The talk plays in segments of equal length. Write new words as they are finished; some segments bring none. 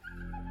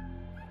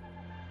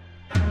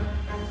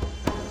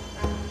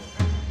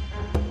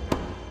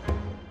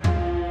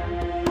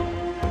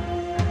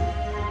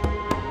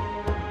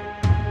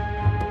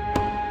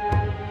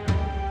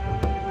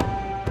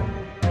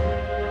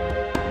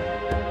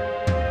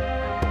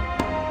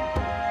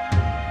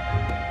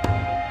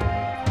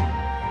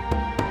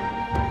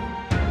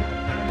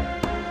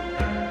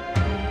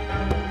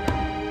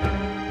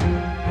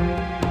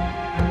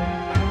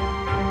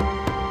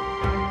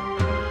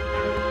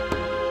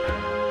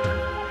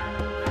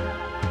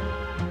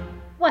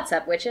What's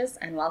up, witches,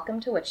 and welcome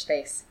to Witch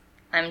Space.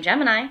 I'm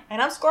Gemini.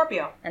 And I'm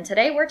Scorpio. And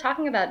today we're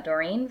talking about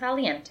Doreen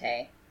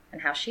Valiente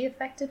and how she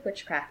affected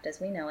witchcraft as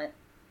we know it.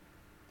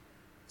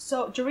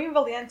 So, Doreen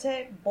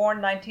Valiente, born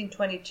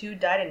 1922,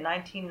 died in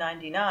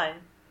 1999.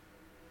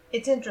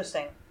 It's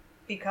interesting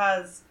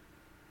because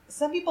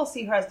some people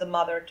see her as the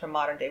mother to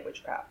modern-day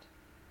witchcraft.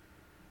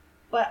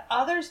 But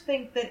others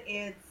think that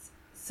it's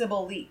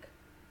Sybil Leek,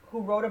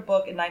 who wrote a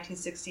book in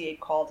 1968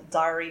 called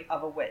Diary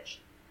of a Witch,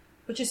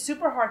 which is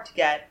super hard to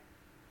get.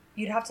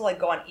 You'd have to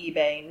go on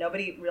eBay.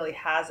 Nobody really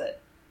has it.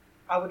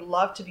 I would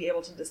love to be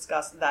able to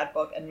discuss that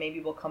book, and maybe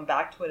we'll come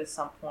back to it at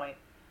some point.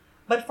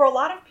 But for a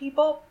lot of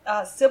people,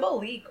 Sybil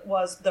Leek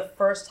was the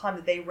first time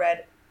that they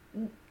read.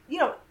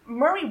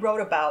 Murray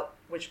wrote about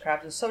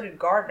witchcraft, and so did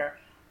Gardner.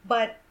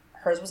 But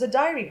hers was a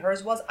diary.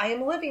 Hers was, I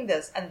am living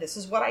this, and this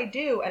is what I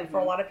do. And for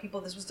a lot of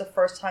people, this was the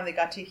first time they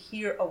got to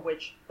hear a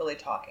witch really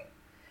talking.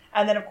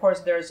 And then, of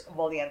course, there's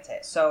Valiente.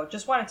 So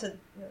just wanted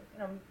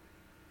to,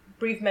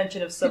 brief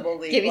mention of Sybil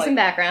Leek. Give you some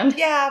background.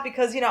 Yeah,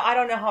 because, I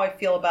don't know how I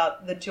feel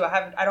about the two. I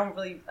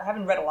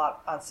haven't read a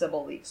lot on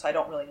Sybil Leek, so I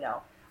don't really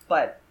know.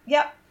 But,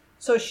 yeah.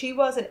 So she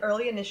was an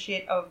early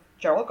initiate of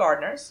Gerald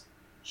Gardner's.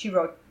 She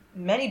wrote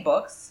many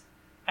books.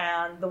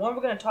 And the one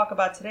we're going to talk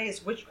about today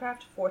is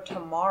Witchcraft for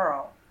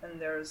Tomorrow.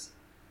 And there's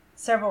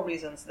several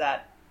reasons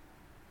that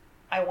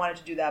I wanted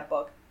to do that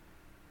book.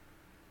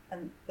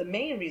 And the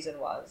main reason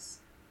was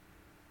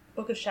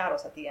Book of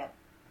Shadows at the end.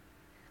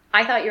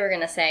 I thought you were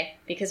going to say,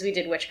 because we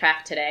did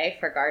Witchcraft today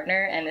for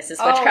Gardner, and this is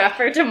Witchcraft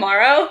for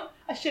Tomorrow.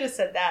 I should have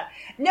said that.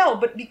 No,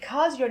 but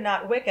because you're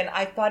not Wiccan,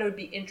 I thought it would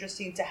be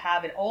interesting to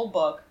have an old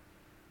book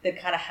that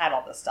kind of had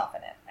all this stuff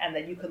in it. And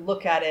that you could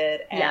look at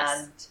it. And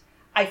yes.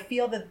 I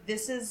feel that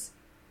this is...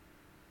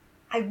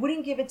 I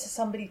wouldn't give it to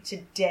somebody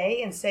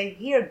today and say,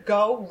 here,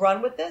 go,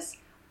 run with this.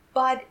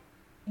 But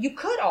you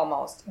could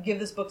almost give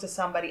this book to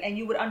somebody and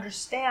you would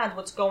understand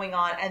what's going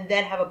on and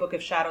then have a Book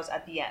of Shadows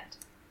at the end.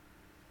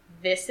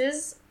 This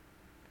is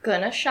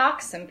gonna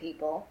shock some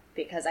people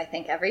because I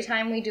think every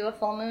time we do a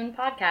full moon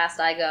podcast,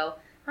 I go,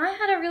 I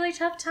had a really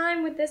tough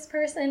time with this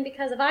person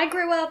because if I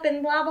grew up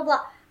and blah, blah,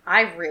 blah.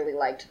 I really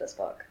liked this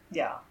book.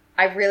 Yeah.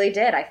 I really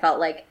did. I felt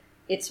like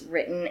it's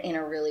written in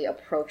a really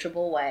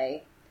approachable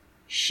way.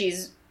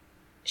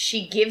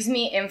 She gives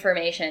me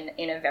information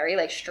in a very,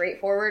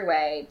 straightforward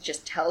way.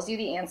 Just tells you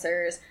the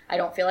answers. I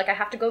don't feel like I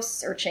have to go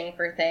searching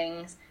for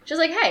things. She's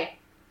like, hey,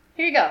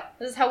 here you go.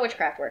 This is how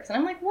witchcraft works. And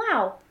I'm like,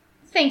 wow.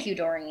 Thank you,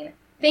 Doreen.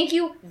 Thank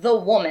you, the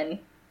woman,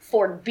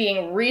 for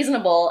being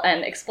reasonable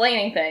and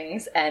explaining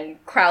things.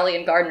 And Crowley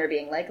and Gardner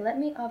being like, let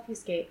me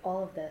obfuscate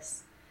all of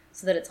this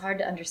so that it's hard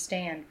to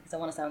understand because I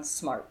want to sound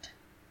smart.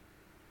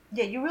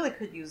 Yeah, you really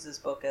could use this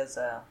book as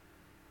a...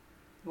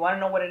 You want to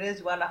know what it is?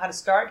 You want to know how to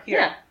start? Here.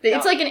 Yeah,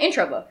 it's like an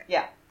intro book.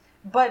 Yeah.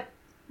 But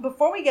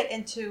before we get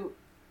into...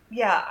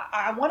 Yeah,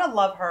 I want to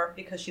love her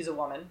because she's a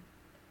woman.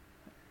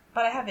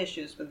 But I have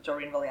issues with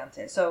Doreen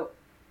Valiente. So,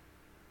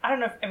 I don't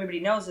know if everybody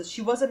knows this.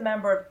 She was a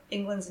member of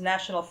England's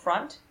National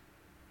Front.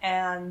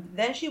 And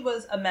then she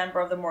was a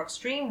member of the more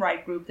extreme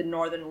right group, the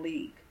Northern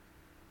League.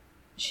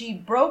 She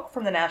broke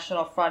from the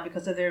National Front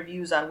because of their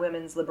views on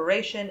women's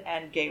liberation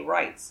and gay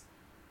rights.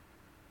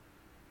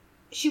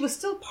 She was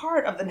still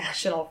part of the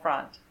National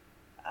Front.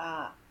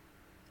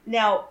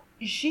 Now,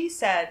 she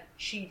said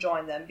she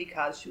joined them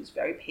because she was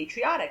very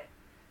patriotic.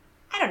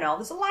 I don't know.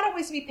 There's a lot of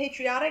ways to be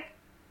patriotic.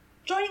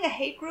 Joining a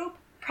hate group?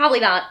 Probably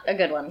not a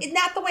good one. Isn't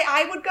that the way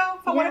I would go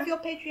if I want to feel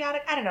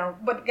patriotic? I don't know.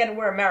 But again,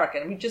 we're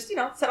American. We just,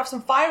 set off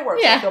some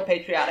fireworks and feel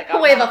patriotic.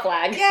 Wave a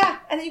flag. Yeah.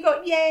 And then you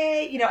go,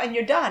 yay, and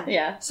you're done.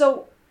 Yeah.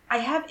 So I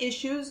have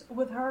issues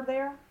with her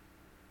there.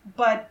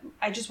 But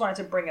I just wanted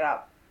to bring it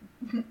up.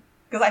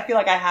 Because I feel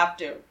like I have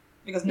to.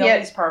 Because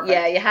nobody's perfect.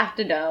 Yeah, you have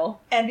to know.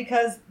 And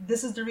because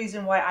this is the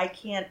reason why I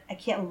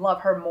can't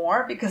love her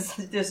more, because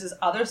there's this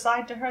other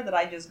side to her that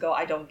I just go,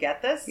 I don't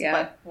get this,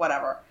 but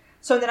whatever.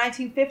 So in the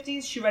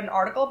 1950s, she read an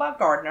article about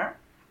Gardner,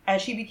 and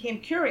she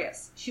became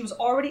curious. She was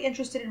already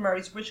interested in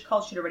Murray's witch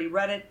cult. She'd already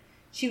read it.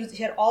 She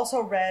had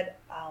also read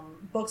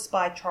books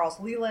by Charles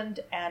Leland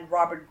and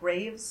Robert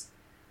Graves,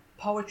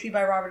 poetry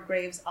by Robert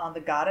Graves on the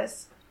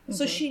goddess. Mm-hmm.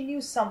 So she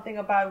knew something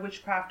about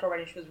witchcraft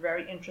already. She was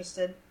very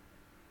interested.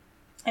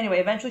 Anyway,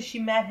 eventually she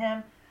met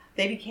him,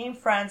 they became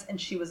friends,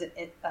 and she was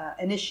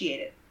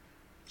initiated.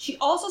 She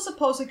also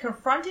supposedly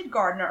confronted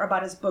Gardner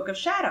about his Book of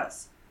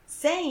Shadows,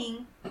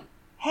 saying,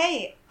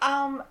 hey,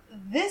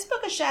 this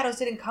Book of Shadows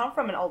didn't come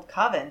from an old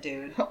coven,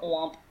 dude.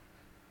 Womp.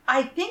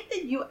 I think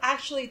that you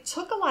actually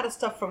took a lot of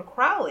stuff from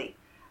Crowley.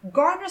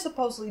 Gardner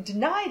supposedly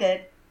denied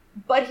it,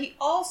 but he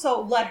also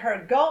let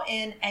her go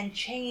in and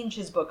change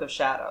his Book of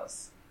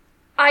Shadows.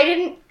 I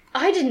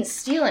didn't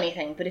steal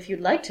anything, but if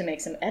you'd like to make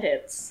some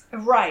edits.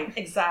 Right,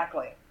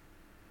 exactly.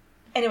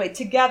 Anyway,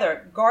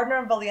 together, Gardner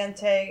and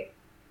Valiente,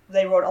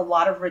 they wrote a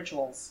lot of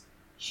rituals.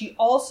 She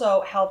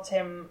also helped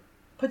him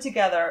put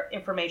together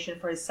information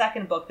for his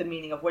second book, The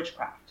Meaning of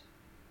Witchcraft.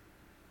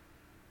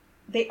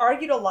 They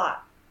argued a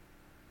lot.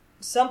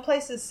 Some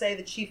places say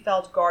that she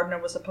felt Gardner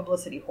was a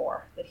publicity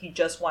whore, that he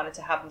just wanted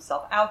to have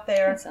himself out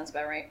there. That sounds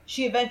about right.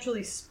 She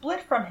eventually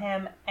split from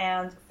him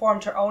and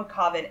formed her own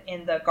coven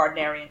in the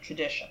Gardnerian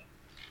tradition.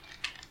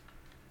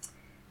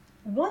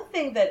 One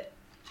thing that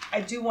I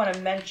do want to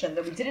mention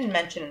that we didn't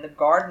mention in the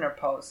Gardner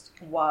post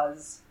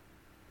was,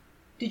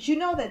 did you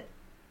know that,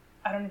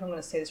 I don't know if I'm going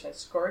to say this right,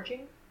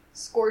 scourging?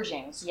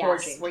 Scourging,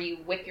 yes. Where you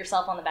whip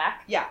yourself on the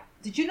back? Yeah.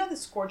 Did you know that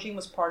scourging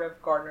was part of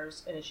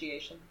Gardner's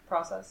initiation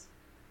process?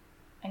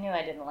 I knew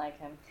I didn't like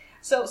him.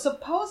 So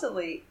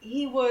supposedly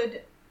he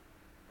would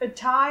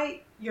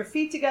tie your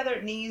feet together,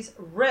 knees,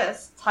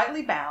 wrists,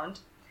 tightly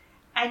bound,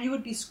 and you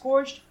would be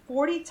scourged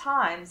 40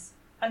 times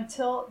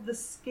until the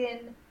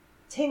skin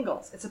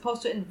tingles. It's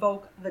supposed to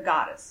invoke the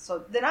goddess.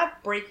 So they're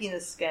not breaking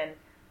the skin,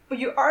 but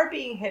you are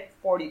being hit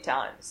 40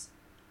 times.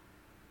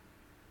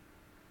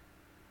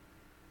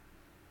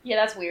 Yeah,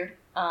 that's weird.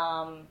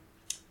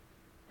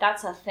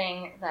 That's a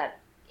thing that,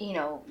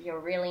 you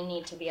really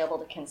need to be able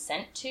to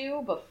consent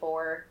to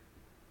before.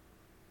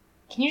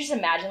 Can you just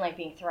imagine,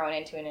 being thrown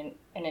into an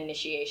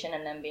initiation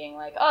and then being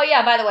like, oh,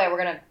 yeah, by the way,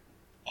 we're going to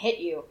hit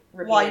you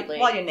repeatedly.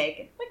 While you're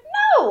naked.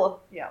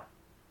 No! Yeah.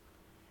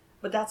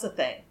 But that's the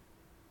thing.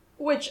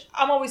 Which,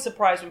 I'm always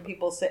surprised when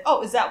people say,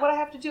 oh, is that what I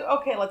have to do?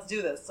 Okay, let's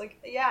do this.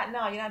 Yeah,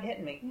 no, you're not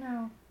hitting me.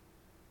 No.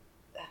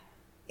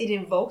 It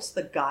invokes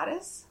the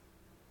goddess?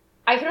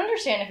 I can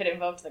understand if it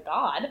invoked the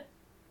god.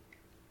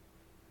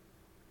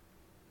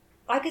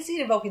 I could see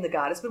it invoking the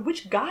goddess, but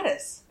which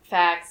goddess?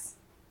 Facts.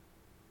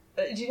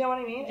 Do you know what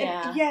I mean?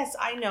 Yeah. And yes,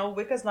 I know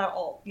Wicca's not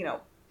all,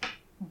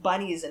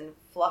 bunnies and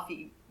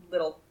fluffy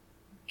little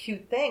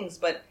cute things,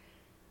 but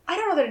I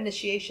don't know that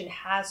initiation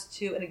has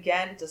to, and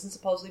again, it doesn't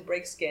supposedly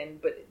break skin,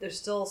 but there's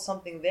still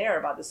something there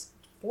about this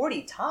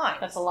 40 times.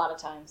 That's a lot of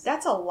times.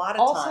 That's a lot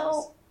of times.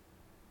 Also,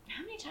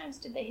 how many times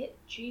did they hit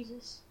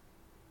Jesus?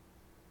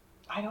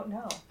 I don't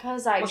know.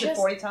 Because Was it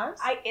 40 times?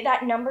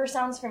 That number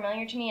sounds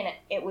familiar to me, and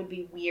it would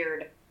be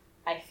weird.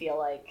 I feel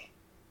like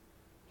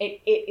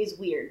it is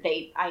weird.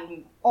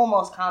 I'm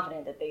almost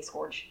confident that they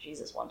scourged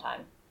Jesus one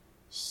time.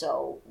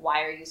 So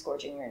why are you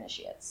scourging your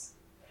initiates?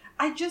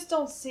 I just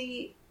don't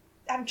see.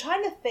 I'm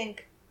trying to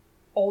think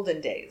olden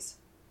days.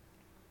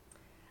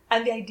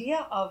 And the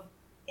idea of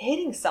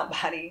hitting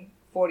somebody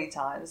 40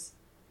 times,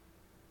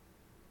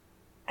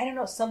 I don't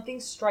know, something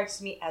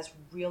strikes me as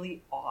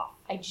really off.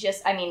 I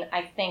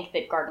think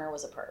that Gardner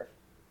was a perv.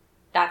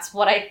 That's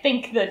what I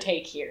think the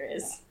take here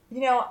is.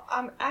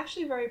 I'm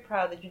actually very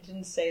proud that you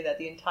didn't say that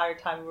the entire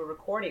time we were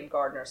recording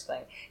Gardner's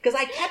thing. Because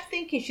I kept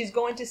thinking she's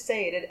going to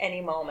say it at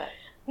any moment.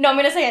 No, I'm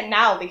going to say it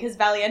now because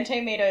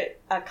Valiente made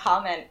a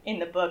comment in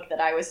the book that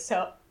I was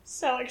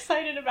so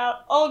excited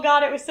about. Oh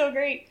God, it was so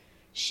great.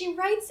 She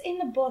writes in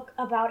the book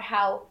about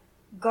how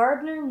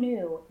Gardner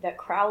knew that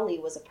Crowley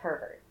was a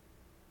pervert.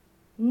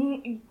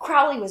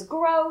 Crowley was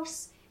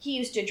gross. He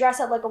used to dress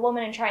up like a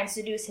woman and try and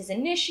seduce his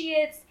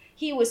initiates.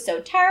 He was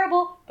so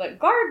terrible, but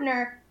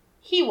Gardner,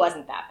 he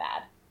wasn't that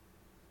bad.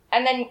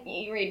 And then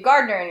you read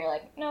Gardner and you're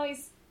like, no,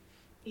 he's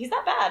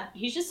not bad.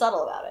 He's just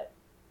subtle about it.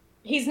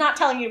 He's not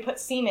telling you to put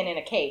semen in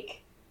a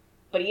cake,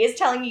 but he is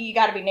telling you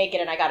gotta be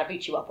naked and I gotta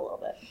beat you up a little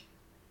bit.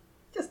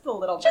 Just a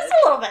little bit. Just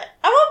a little bit.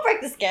 I won't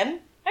break the skin.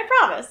 I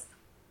promise.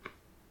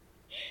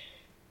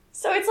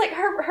 So it's like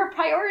her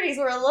priorities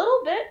were a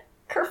little bit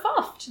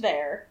kerfuffed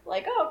there.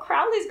 Like, oh,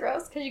 Crowley's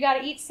gross because you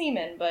gotta eat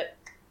semen, but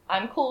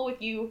I'm cool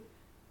with you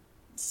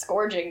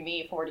scourging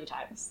me 40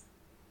 times.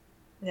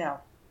 Yeah.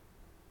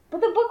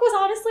 But the book was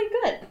honestly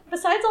good.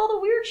 Besides all the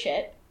weird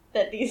shit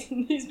that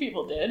these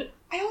people did.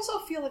 I also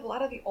feel like a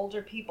lot of the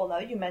older people, now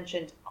that you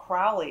mentioned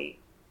Crowley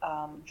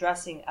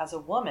dressing as a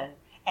woman,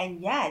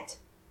 and yet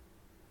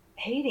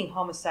hating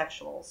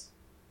homosexuals,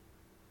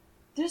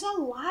 I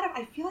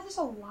feel like there's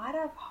a lot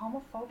of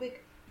homophobic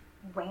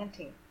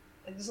ranting.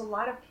 Like there's a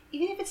lot of,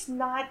 even if it's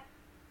not,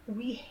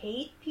 we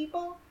hate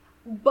people,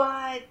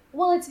 but...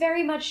 Well, it's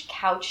very much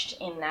couched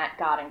in that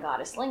god and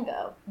goddess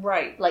lingo.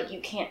 Right. Like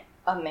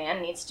a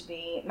man needs to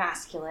be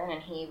masculine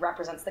and he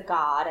represents the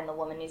god, and the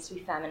woman needs to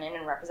be feminine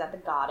and represent the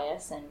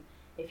goddess, and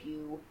if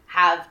you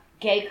have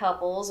gay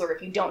couples or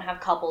if you don't have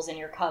couples in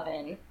your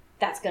coven,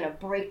 that's going to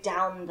break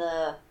down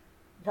the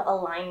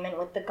alignment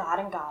with the god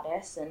and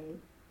goddess.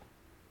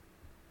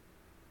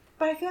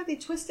 But I feel like they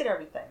twisted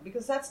everything,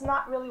 because that's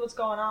not really what's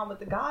going on with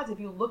the gods. If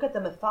you look at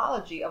the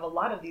mythology of a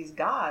lot of these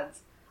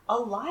gods, a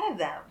lot of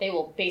them, they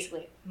will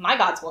basically, my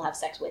gods will have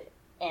sex with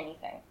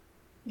anything.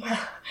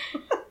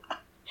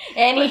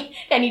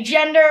 Any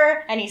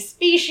gender, any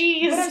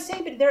species. But I'm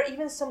saying, but there are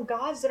even some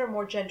gods that are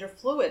more gender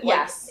fluid.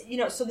 Yes.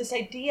 Like, so this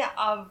idea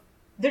of,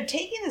 they're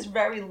taking this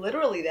very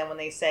literally then when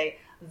they say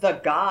the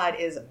god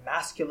is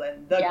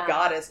masculine, the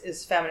goddess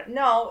is feminine.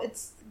 No,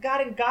 it's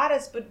god and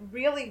goddess, but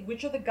really,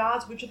 which are the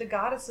gods, which are the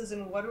goddesses,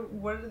 and what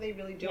are they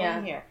really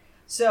doing here?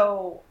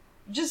 So,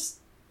 just,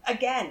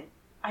 again,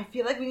 I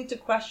feel like we need to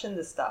question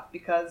this stuff,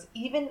 because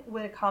even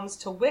when it comes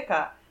to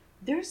Wicca,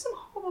 there's some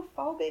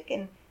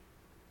homophobic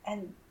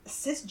and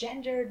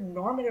cisgender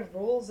normative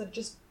rules that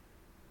just,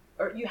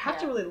 or you have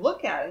to really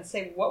look at and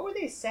say, what were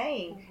they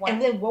saying,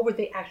 and then what were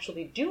they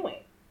actually doing?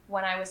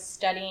 when I was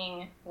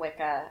studying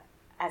Wicca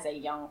as a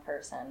young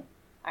person,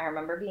 I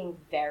remember being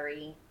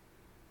very,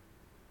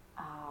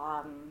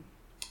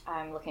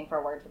 I'm looking for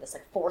a word for this,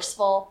 like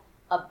forceful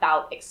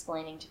about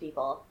explaining to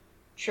people,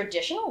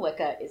 traditional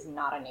Wicca is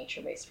not a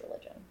nature-based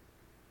religion.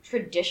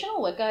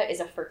 Traditional Wicca is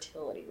a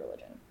fertility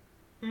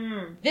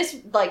religion. This,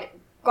 like,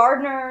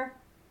 Gardner,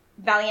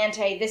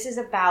 Valiente, this is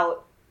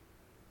about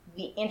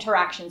the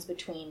interactions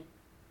between,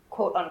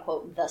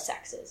 quote-unquote, the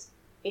sexes.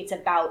 It's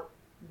about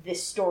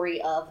this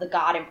story of the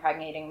god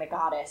impregnating the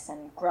goddess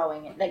and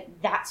growing. Like,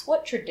 that's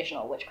what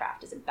traditional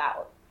witchcraft is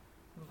about.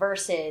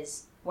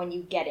 Versus when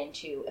you get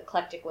into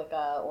eclectic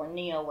Wicca or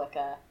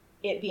neo-Wicca,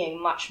 it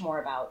being much more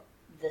about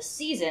the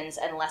seasons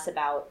and less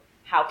about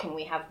how can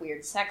we have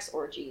weird sex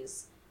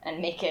orgies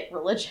and make it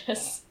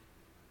religious.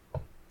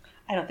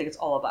 I don't think it's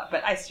all about,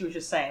 but I see what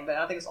you're saying, but I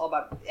don't think it's all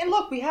about. And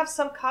look, we have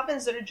some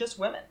covens that are just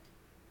women.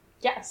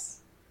 Yes.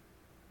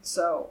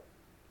 So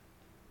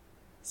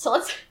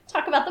let's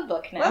talk about the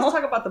book now. Let's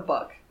talk about the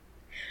book.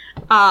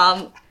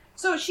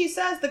 So she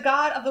says the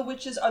god of the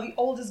witches are the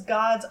oldest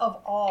gods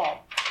of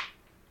all.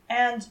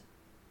 And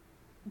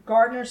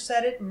Gardner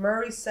said it,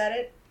 Murray said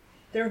it.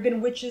 There have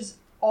been witches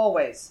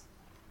always.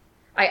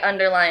 I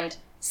underlined,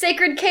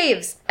 sacred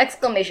caves! !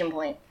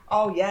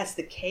 Oh yes,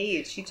 the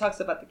caves. She talks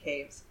about the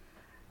caves.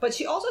 But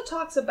she also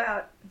talks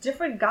about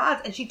different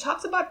gods, and she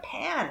talks about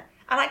Pan.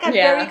 And I got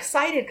very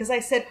excited because I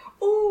said,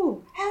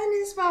 ooh,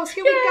 Hellenismos,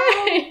 here we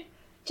go.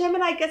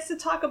 Gemini gets to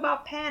talk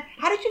about Pan.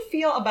 How did you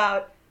feel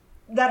about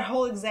that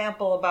whole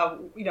example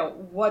about,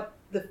 what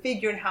the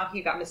figure and how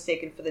he got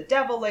mistaken for the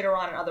devil later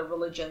on in other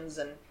religions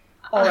and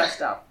all that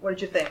stuff? What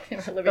did you think?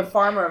 The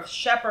farmer of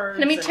shepherds.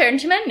 Let me turn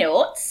to my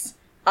notes.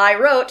 I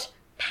wrote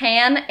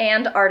Pan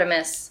and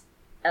Artemis,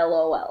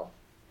 LOL.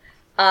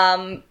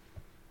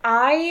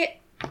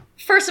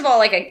 First of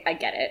all, I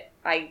get it.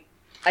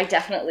 I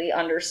definitely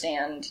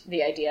understand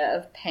the idea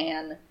of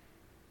Pan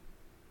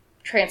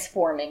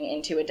transforming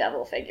into a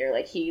devil figure.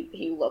 Like,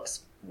 he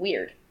looks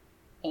weird.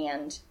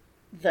 And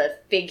the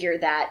figure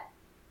that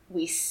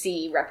we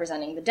see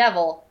representing the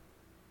devil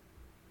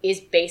is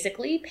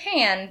basically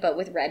Pan, but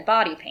with red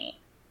body paint.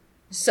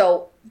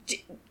 So,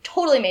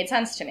 totally made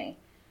sense to me.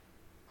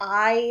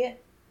 I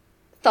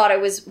thought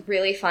it was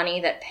really funny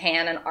that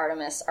Pan and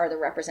Artemis are the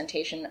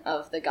representation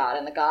of the god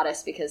and the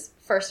goddess because,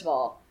 first of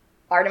all,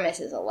 Artemis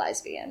is a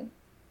lesbian.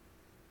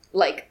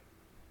 Like,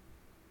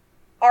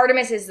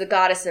 Artemis is the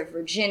goddess of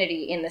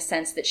virginity in the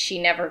sense that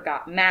she never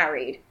got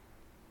married.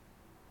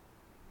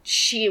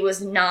 She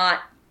was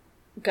not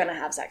gonna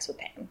have sex with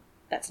Pan.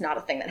 That's not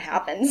a thing that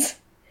happens.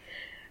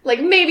 Like,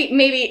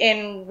 maybe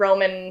in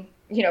Roman,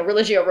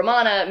 Religio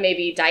Romana,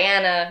 maybe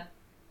Diana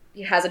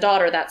has a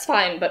daughter, that's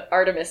fine, but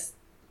Artemis,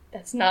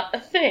 that's not a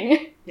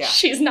thing. Yeah.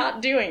 She's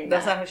not doing that.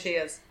 That's not who she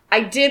is.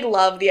 I did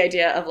love the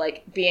idea of,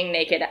 being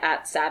naked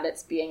at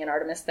Sabbats being an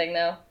Artemis thing,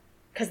 though.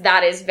 Because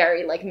that is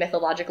very,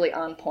 mythologically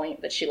on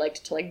point, that she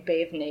liked to,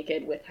 bathe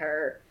naked with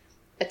her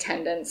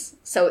attendants.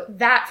 So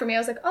that, for me, I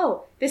was like,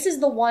 oh, this is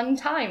the one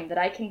time that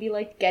I can be,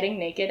 getting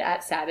naked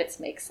at Sabbats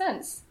makes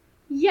sense.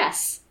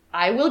 Yes,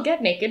 I will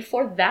get naked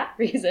for that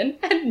reason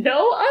and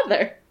no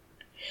other.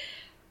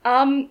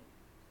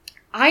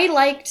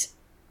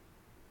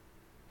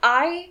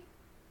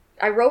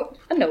 I wrote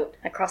a note.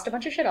 I crossed a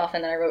bunch of shit off,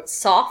 and then I wrote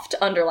soft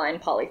underline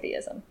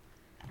polytheism.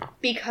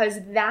 Because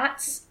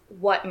that's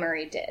what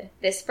Murray did.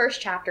 This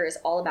first chapter is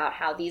all about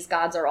how these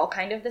gods are all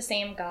kind of the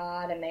same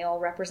god, and they all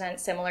represent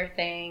similar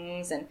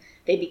things, and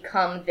they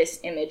become this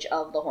image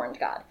of the horned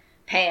god.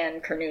 Pan,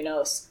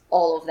 Cernunnos,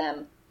 all of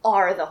them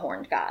are the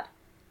horned god.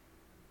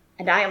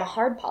 And I am a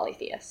hard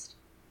polytheist.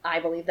 I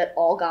believe that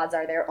all gods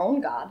are their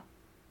own god,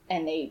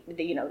 and they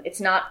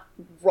it's not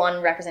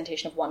one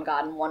representation of one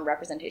god and one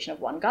representation of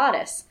one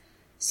goddess.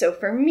 So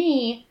for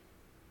me,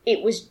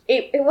 it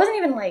wasn't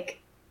even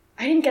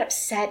I didn't get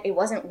upset. It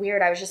wasn't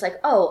weird. I was just like,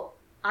 oh,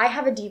 I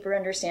have a deeper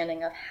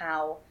understanding of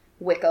how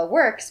Wicca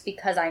works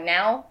because I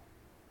now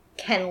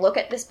can look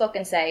at this book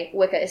and say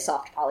Wicca is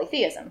soft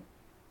polytheism.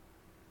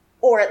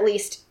 Or at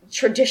least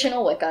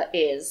traditional Wicca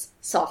is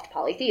soft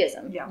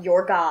polytheism. Yeah.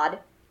 Your god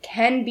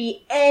can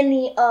be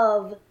any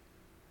of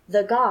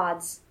the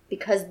gods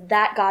because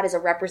that god is a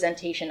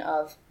representation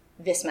of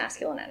this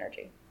masculine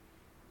energy.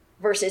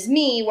 Versus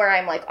me, where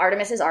I'm like,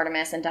 Artemis is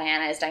Artemis and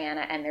Diana is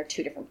Diana, and they're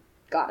two different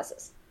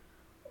goddesses.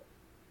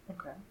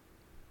 Okay.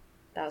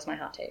 That was my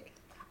hot take.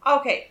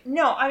 Okay.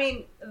 No, I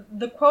mean,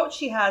 the quote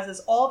she has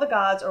is, all the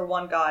gods are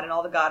one god and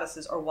all the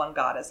goddesses are one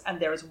goddess, and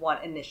there is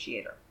one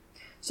initiator.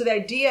 So the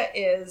idea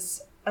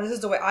is, and this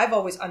is the way I've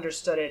always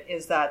understood it,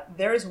 is that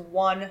there is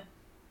one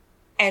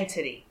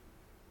entity,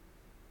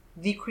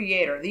 the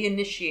creator, the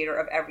initiator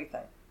of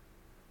everything.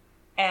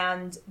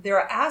 And there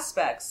are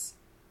aspects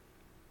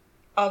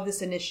of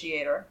this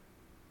initiator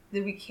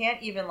that we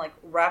can't even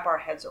wrap our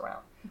heads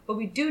around. But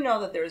we do know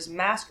that there is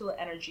masculine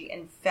energy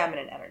and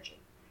feminine energy.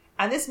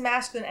 And this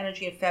masculine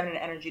energy and feminine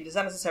energy does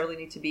not necessarily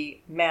need to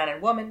be man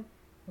and woman.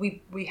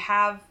 We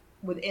have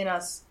within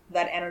us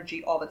that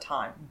energy all the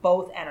time,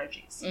 both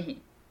energies. Mm-hmm.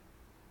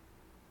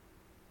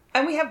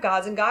 And we have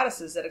gods and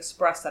goddesses that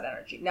express that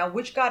energy. Now,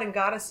 which god and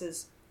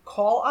goddesses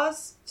call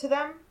us to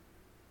them,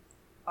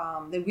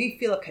 that we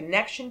feel a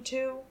connection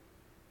to,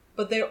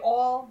 but they're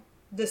all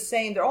the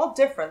same. They're all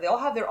different. They all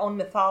have their own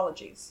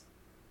mythologies.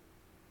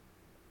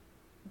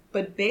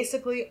 But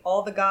basically,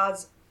 all the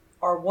gods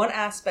are one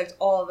aspect,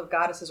 all the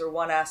goddesses are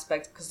one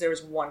aspect, because there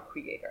is one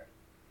creator.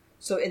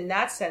 So in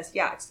that sense,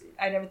 yeah,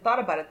 I never thought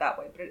about it that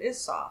way, but it is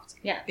soft.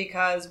 Yeah.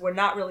 Because we're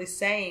not really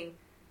saying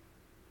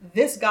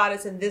this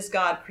goddess and this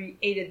god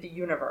created the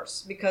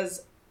universe.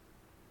 Because,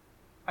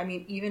 I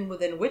mean, even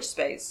within witch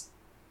space,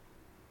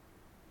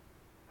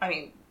 I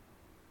mean,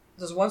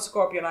 there's one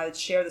Scorpio and I that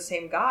share the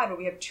same god, but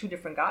we have two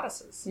different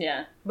goddesses.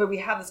 Yeah. But we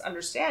have this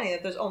understanding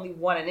that there's only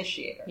one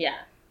initiator. Yeah.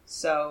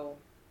 So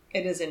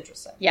it is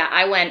interesting. Yeah,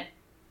 I went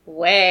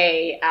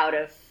way out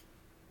of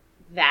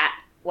that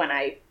when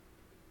I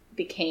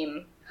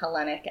became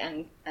Hellenic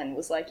and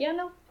was like, yeah,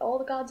 no, all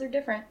the gods are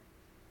different.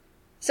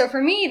 So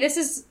for me,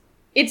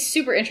 it's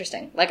super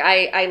interesting. Like,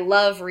 I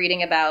love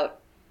reading about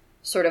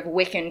sort of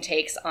Wiccan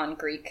takes on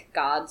Greek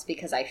gods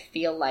because I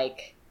feel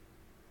like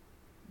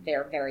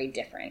they're very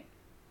different.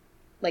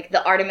 Like,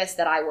 the Artemis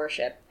that I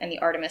worship and the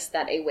Artemis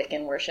that a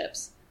Wiccan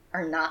worships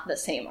are not the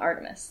same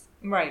Artemis.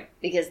 Right.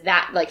 Because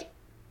that, like,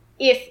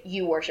 if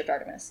you worship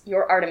Artemis,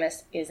 your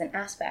Artemis is an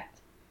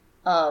aspect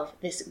of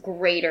this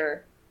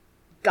greater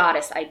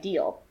goddess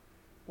ideal,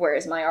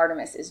 whereas my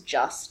Artemis is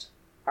just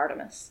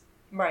Artemis.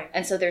 Right.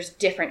 And so there's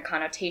different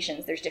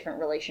connotations, there's different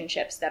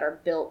relationships that are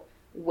built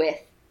with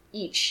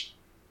each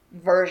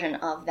version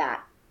of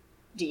that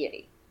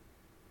deity.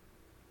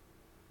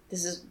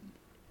 This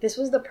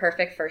was the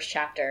perfect first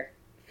chapter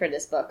for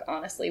this book,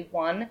 honestly.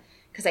 One,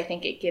 because I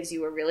think it gives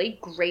you a really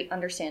great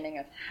understanding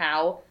of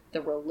how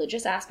the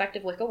religious aspect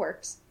of Wicca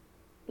works.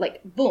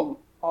 Like, boom,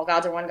 all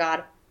gods are one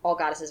god, all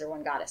goddesses are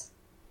one goddess.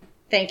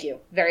 Thank you.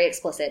 Very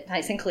explicit,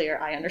 nice and clear.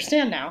 I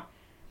understand now.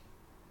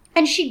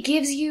 And she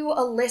gives you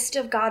a list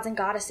of gods and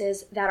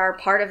goddesses that are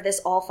part of this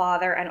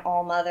All-Father and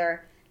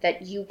All-Mother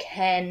that you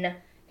can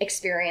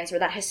experience or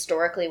that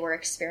historically were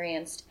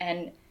experienced.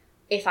 And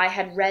if I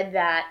had read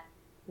that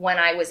when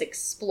I was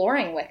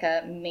exploring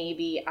Wicca,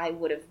 maybe I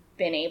would have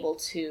been able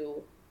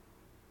to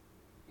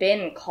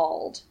been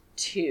called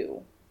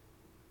to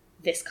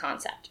this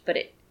concept. But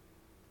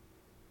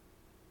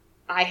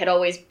I had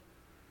always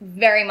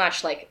very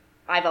much, like,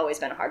 I've always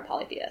been a hard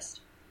polytheist.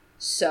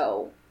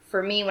 So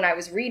for me, when I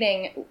was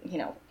reading,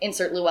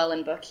 insert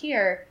Llewellyn book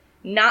here,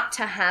 not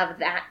to have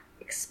that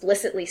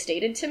explicitly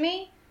stated to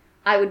me,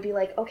 I would be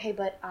like, okay,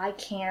 but I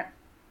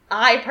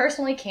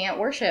personally can't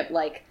worship,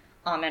 like,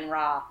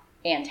 Amen-Ra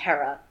and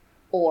Hera,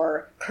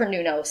 or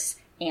Cernunnos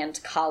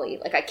and Kali.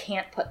 Like, I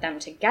can't put them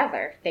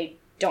together. They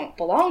don't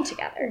belong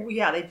together.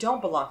 Yeah, they don't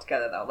belong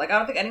together, though. Like, I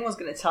don't think anyone's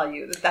going to tell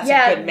you that that's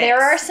a good mix. Yeah,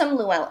 there are some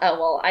Llewellyn... Oh,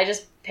 well, I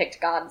just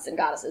picked gods and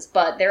goddesses,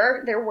 but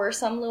there were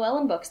some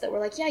Llewellyn books that were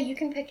like, yeah, you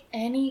can pick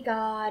any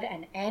god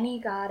and any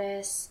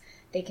goddess.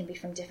 They can be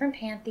from different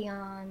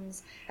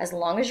pantheons, as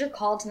long as you're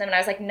called to them. And I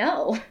was like,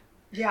 no.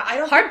 Yeah, I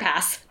don't... Hard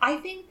pass. I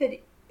think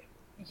that...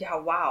 Yeah,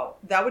 wow.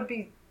 That would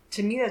be...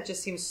 To me, that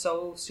just seems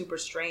so super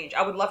strange.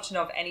 I would love to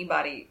know if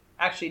anybody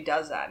actually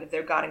does that, if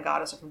their god and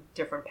goddess are from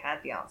different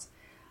pantheons.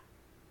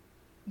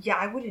 Yeah,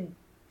 I wouldn't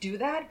do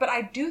that, but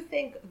I do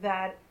think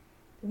that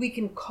we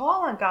can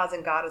call on gods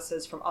and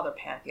goddesses from other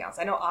pantheons.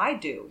 I know I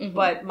do,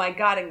 but my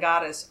god and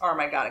goddess are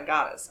my god and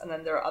goddess. And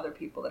then there are other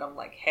people that I'm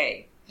like,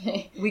 hey,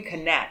 we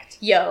connect.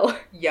 Yo.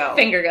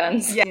 Finger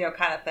guns. Yeah,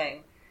 kind of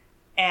thing.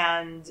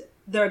 And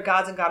there are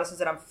gods and goddesses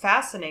that I'm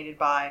fascinated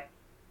by,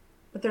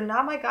 but they're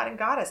not my god and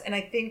goddess. And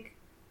I think,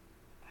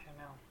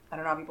 I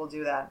don't know how people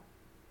do that.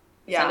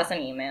 Yeah. Send us an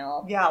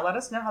email. Yeah, let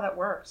us know how that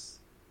works.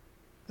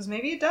 Because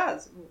maybe it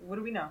does. What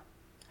do we know?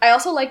 I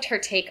also liked her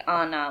take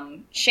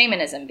on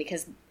shamanism,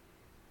 because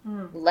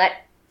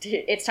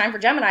it's time for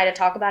Gemini to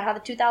talk about how the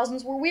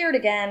 2000s were weird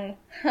again.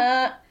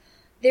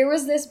 There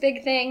was this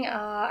big thing,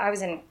 I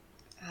was in,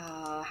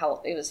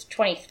 it was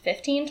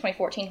 2014,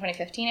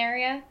 2015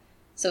 area,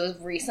 so it was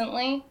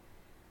recently,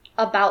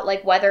 about,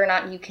 like, whether or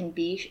not you can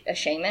be a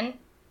shaman,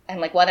 and,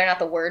 like, whether or not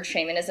the word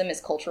shamanism is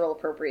cultural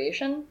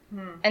appropriation.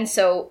 And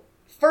so,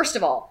 first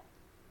of all,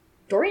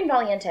 Doreen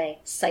Valiente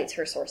cites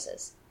her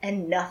sources,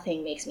 and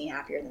nothing makes me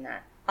happier than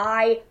that.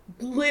 I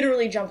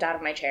literally jumped out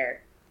of my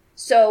chair.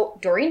 So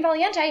Doreen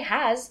Valiente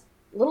has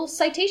little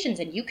citations,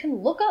 and you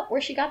can look up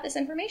where she got this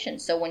information.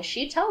 So when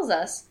she tells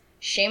us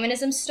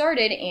shamanism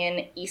started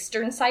in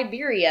Eastern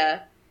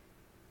Siberia,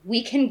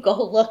 we can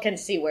go look and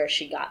see where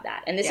she got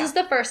that. And this is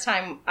the first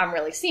time I'm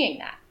really seeing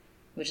that,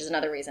 which is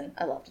another reason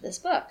I loved this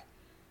book.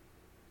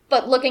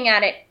 But looking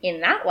at it in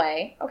that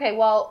way, okay,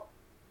 well,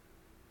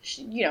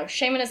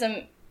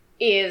 shamanism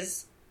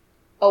is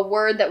a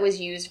word that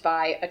was used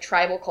by a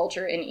tribal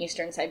culture in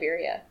Eastern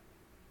Siberia.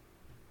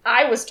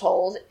 I was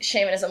told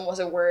shamanism was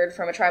a word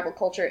from a tribal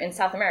culture in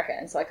South America,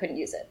 and so I couldn't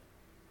use it.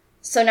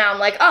 So now I'm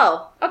like,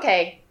 oh,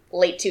 okay,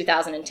 late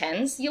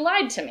 2010s, you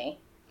lied to me.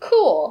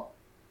 Cool.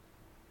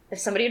 If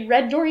somebody had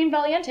read Doreen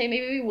Valiente,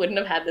 maybe we wouldn't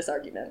have had this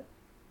argument.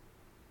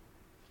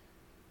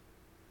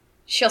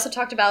 She also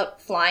talked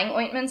about flying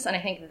ointments, and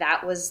I think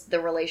that was the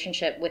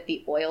relationship with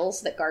the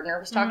oils that Gardner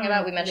was talking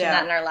about. We mentioned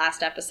that in our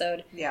last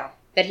episode. Yeah.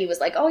 That he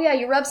was like, oh yeah,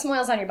 you rub some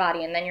oils on your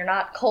body, and then you're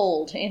not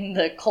cold in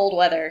the cold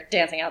weather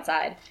dancing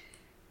outside.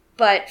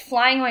 But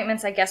flying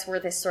ointments, I guess, were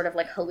this sort of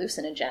like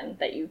hallucinogen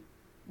that you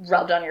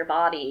rubbed on your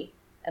body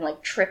and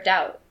like tripped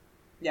out.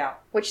 Yeah.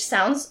 Which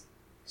sounds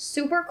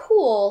super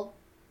cool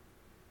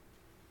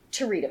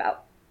to read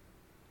about.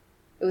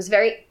 It was a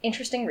very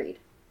interesting read.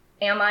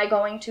 Am I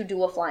going to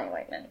do a flying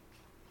ointment?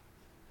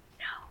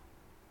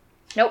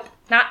 No. Nope.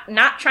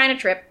 Not trying to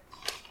trip.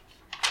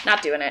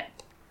 Not doing it.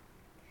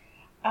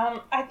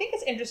 I think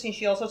it's interesting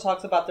she also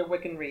talks about the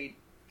Wiccan Reed.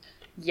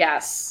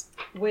 Yes.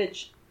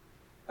 Which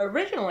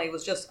originally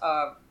was just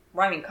a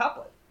rhyming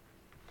couplet.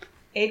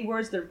 8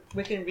 words the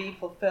Wiccan Reed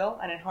fulfill,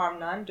 and in harm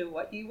none, do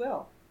what ye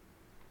will.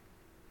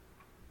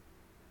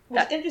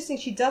 What's interesting,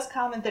 she does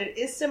comment that it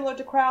is similar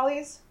to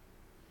Crowley's,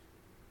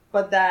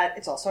 but that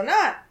it's also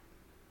not.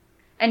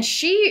 And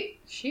she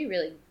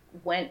really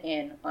went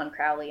in on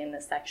Crowley in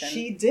this section.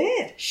 She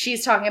did.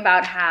 She's talking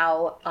about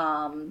how,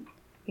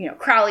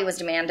 Crowley was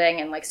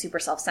demanding and like super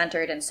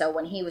self-centered, and so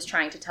when he was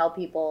trying to tell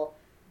people,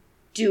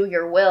 do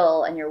your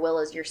will, and your will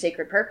is your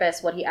sacred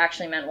purpose, what he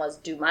actually meant was,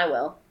 do my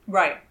will.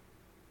 Right.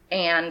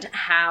 And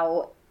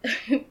how,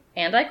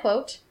 and I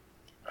quote,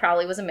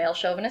 Crowley was a male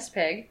chauvinist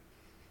pig,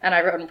 and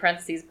I wrote in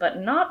parentheses, but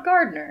not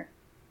Gardner.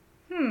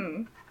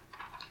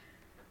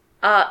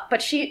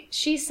 But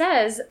she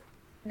says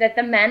that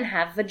the men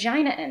have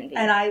vagina envy.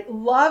 And I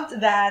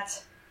loved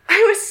that.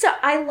 This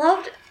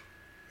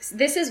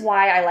is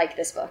why I like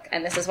this book,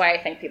 and this is why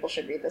I think people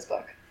should read this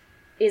book,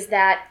 is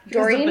that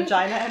Doreen... Because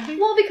vagina envy?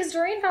 Well, because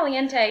Doreen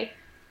Valiente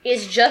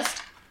is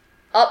just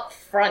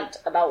upfront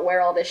about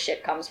where all this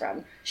shit comes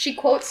from. She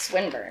quotes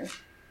Swinburne.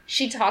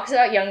 She talks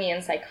about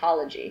Jungian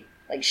psychology.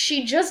 Like,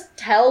 she just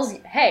tells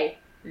you, hey,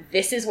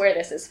 this is where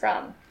this is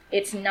from.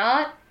 It's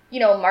not,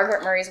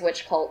 Margaret Murray's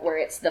Witch Cult, where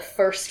it's the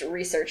first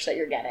research that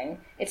you're getting.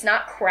 It's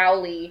not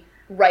Crowley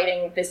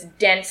writing this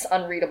dense,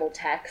 unreadable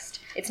text.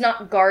 It's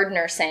not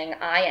Gardner saying,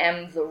 I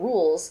am the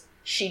rules.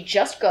 She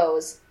just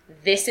goes,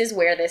 this is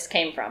where this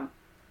came from.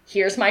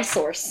 Here's my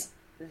source.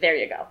 There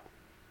you go.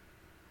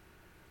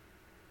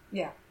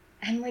 Yeah.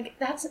 And,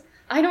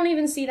 I don't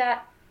even see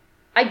that.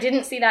 I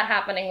didn't see that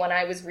happening when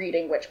I was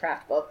reading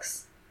witchcraft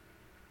books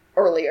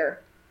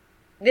earlier.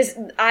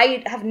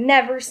 I have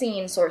never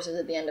seen sources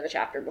at the end of a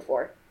chapter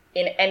before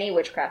in any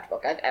witchcraft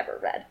book I've ever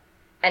read.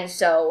 And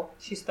so...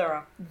 She's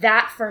thorough.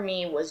 That, for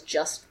me, was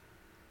just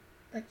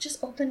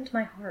opened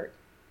my heart.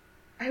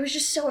 I was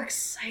just so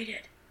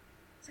excited.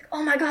 It's like,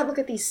 oh my god, look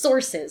at these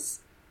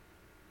sources.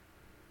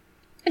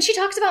 And she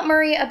talks about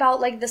Murray about,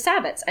 the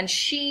Sabbats, and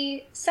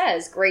she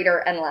says greater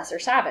and lesser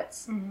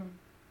Sabbats. Mm-hmm.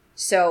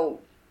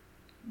 So,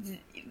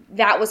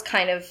 that was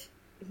kind of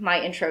my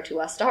intro to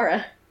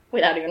Astara,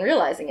 without even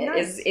realizing it,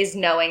 nice. is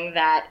knowing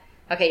that,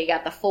 okay, you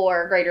got the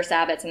 4 greater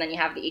Sabbats, and then you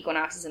have the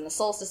equinoxes and the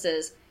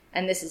solstices,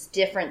 and this is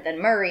different than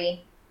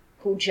Murray,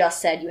 who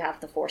just said you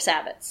have the 4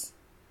 Sabbats.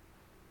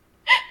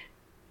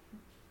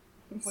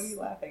 What are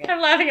you laughing at?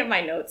 I'm laughing at my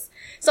notes.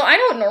 So I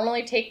don't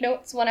normally take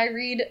notes when I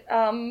read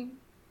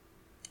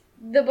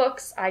the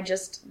books.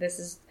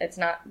 It's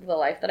not the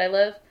life that I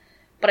live.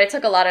 But I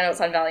took a lot of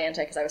notes on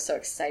Valiente because I was so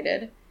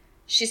excited.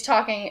 She's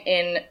talking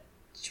in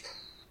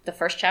the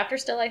first chapter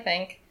still, I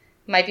think.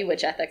 Might be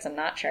Witch Ethics, I'm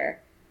not sure.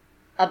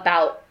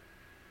 About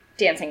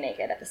dancing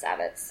naked at the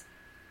Sabbats.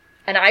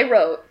 And I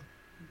wrote,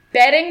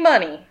 betting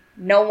money,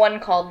 no one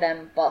called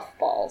them buff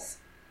balls.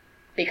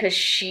 Because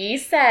she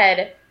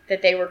said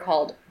that they were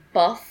called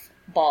buff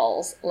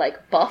balls,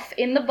 like buff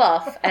in the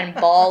buff and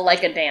ball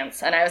like a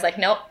dance. And I was like,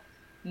 nope,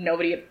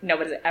 nobody's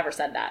ever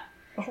said that.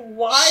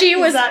 Why? She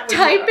was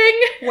typing.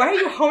 Why are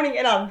you honing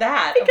in on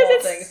that? Because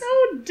it's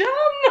so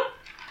dumb.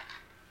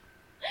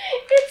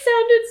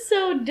 It sounded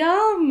so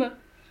dumb.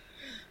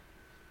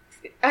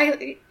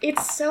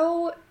 It's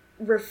so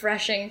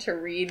refreshing to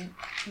read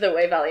the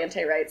way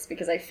Valiente writes,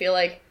 because I feel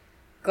like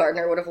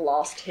Gardner would have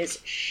lost his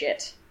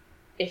shit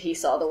if he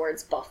saw the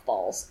words buff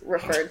balls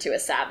referred to a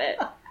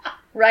Sabbat.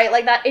 Right?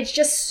 Like that. It's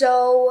just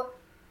so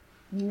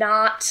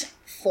not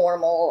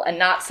formal and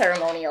not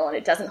ceremonial, and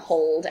it doesn't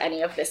hold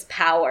any of this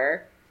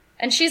power.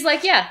 And she's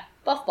like, yeah,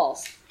 buff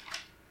balls.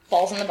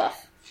 Balls in the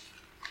buff.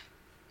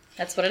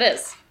 That's what it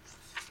is.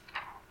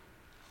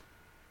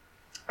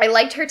 I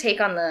liked her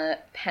take on the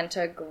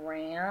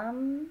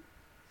pentagram.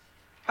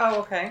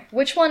 Oh, okay.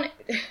 Which one,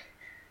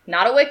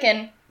 not a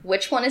Wiccan,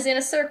 which one is in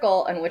a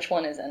circle and which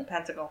one isn't?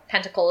 Pentacle.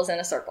 Pentacle is in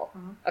a circle.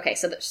 Mm-hmm. Okay,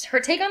 so her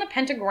take on the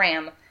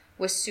pentagram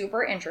was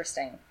super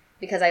interesting,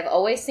 because I've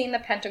always seen the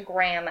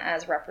pentagram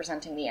as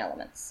representing the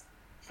elements.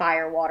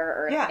 Fire, water,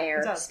 earth,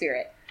 air,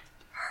 spirit.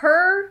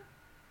 Her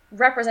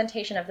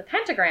representation of the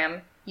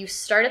pentagram, you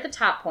start at the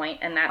top point,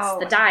 and that's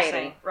the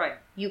deity. Right.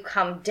 You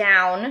come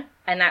down,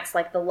 and that's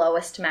like the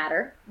lowest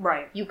matter.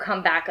 Right. You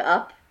come back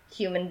up,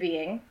 human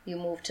being. You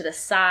move to the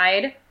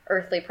side,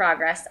 earthly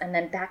progress, and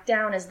then back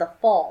down is the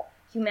fall.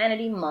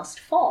 Humanity must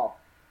fall.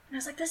 And I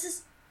was like, this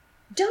is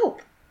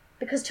dope.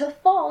 Because to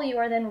fall, you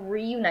are then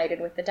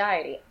reunited with the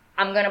deity.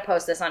 I'm going to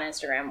post this on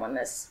Instagram when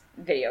this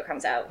video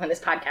comes out, when this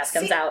podcast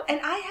comes out. And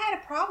I had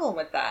a problem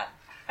with that.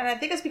 And I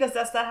think it's because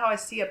that's not how I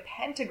see a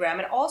pentagram.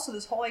 And also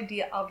this whole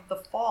idea of the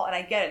fall. And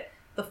I get it.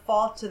 The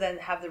fall to then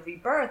have the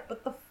rebirth.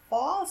 But the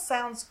fall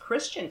sounds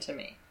Christian to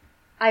me.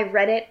 I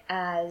read it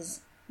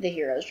as the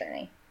hero's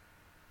journey.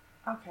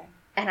 Okay.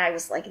 And I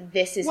was like,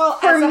 this is,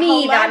 for me,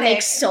 Hellenic, that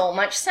makes so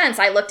much sense.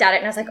 I looked at it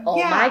and I was like, oh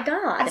my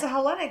God. As a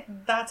Hellenic,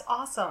 that's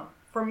awesome.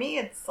 For me,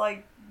 it's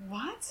like,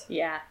 what?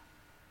 Yeah.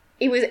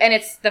 And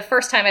it's the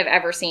first time I've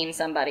ever seen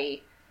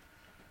somebody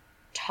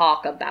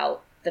talk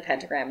about the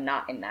pentagram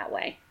not in that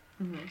way.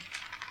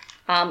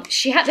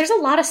 Mm-hmm. There's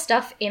a lot of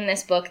stuff in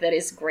this book that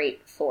is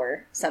great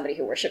for somebody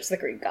who worships the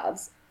Greek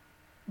gods.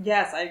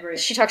 Yes, I agree.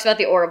 She talks about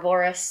the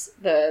Ouroboros,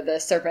 the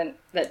serpent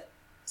that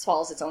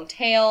swallows its own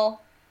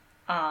tail.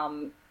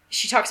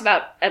 She talks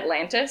about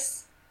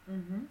Atlantis,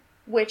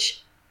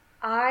 which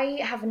I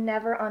have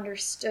never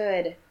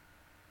understood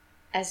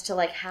as to,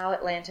 like, how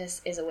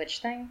Atlantis is a witch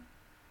thing.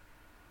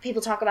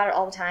 People talk about it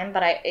all the time,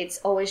 but it's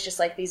always just,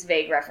 like, these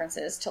vague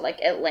references to,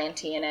 like,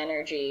 Atlantean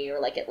energy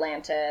or, like,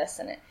 Atlantis.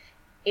 And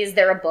is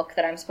there a book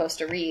that I'm supposed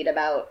to read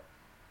about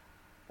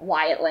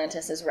why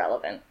Atlantis is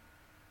relevant?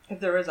 If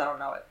there is, I don't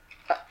know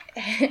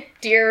it.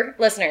 Dear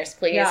listeners,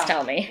 please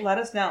tell me. Let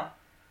us know.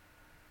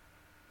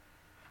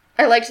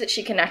 I liked that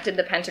she connected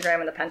the pentagram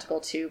and the pentacle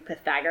to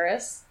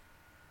Pythagoras.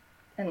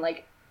 And,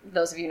 like,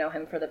 those of you know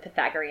him for the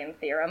Pythagorean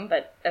theorem,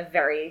 but a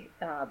very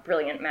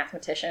brilliant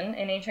mathematician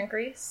in ancient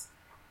Greece.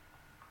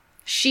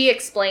 She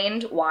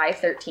explained why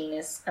 13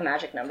 is a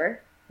magic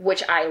number,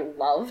 which I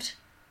loved.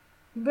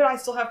 But I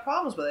still have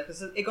problems with it,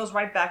 because it goes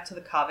right back to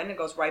the coven. It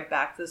goes right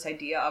back to this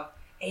idea of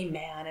a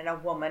man and a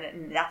woman,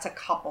 and that's a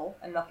couple,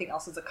 and nothing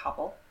else is a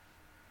couple.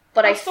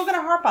 But I'm still going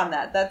to harp on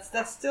that.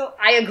 That's still...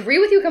 I agree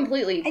with you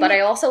completely, but I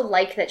also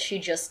like that she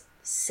just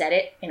said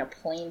it in a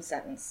plain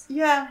sentence.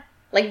 Yeah.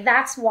 Like,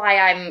 that's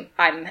why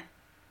I'm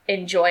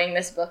enjoying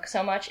this book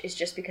so much, is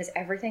just because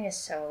everything is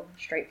so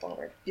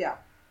straightforward. Yeah.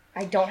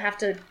 I don't have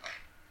to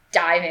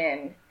dive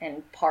in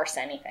and parse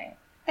anything.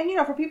 And,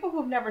 for people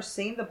who've never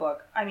seen the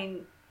book, I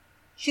mean,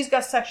 she's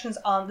got sections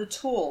on the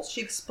tools.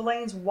 She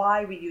explains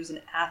why we use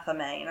an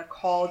athame and a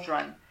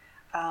cauldron,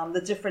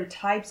 the different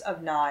types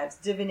of knives,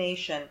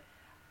 divination,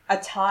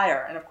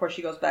 attire, and of course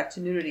she goes back to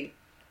nudity.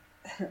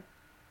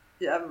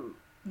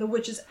 The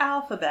witch's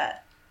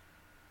alphabet,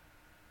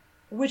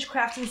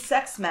 witchcraft and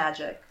sex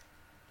magic,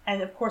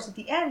 and of course at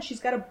the end she's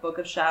got a book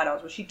of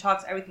shadows where she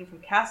talks everything from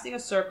casting a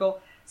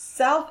circle,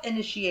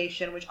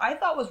 self-initiation, which I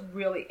thought was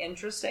really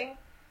interesting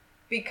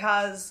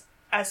because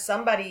as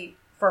somebody,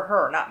 for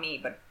her, not me,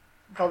 but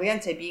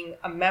Valiente being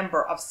a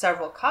member of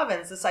several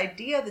covens, this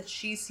idea that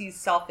she sees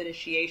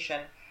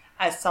self-initiation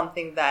as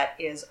something that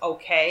is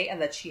okay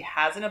and that she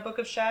has in a book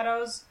of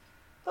shadows,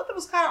 I thought that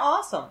was kind of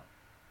awesome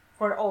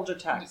for an older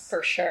text.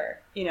 For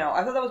sure. I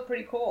thought that was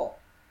pretty cool.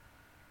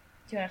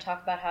 Do you want to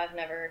talk about how I've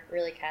never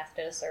really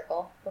casted a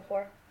circle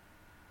before?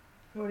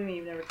 What do you mean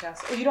you've never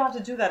casted? Well, you don't have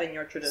to do that in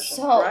your tradition,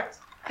 correct?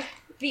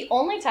 The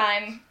only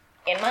time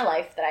in my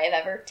life that I have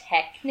ever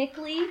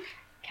technically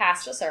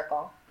cast a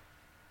circle,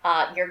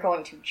 you're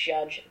going to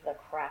judge the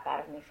crap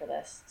out of me for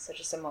this, so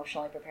just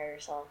emotionally prepare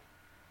yourself.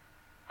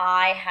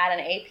 I had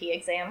an AP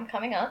exam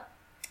coming up,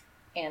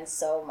 and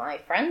so my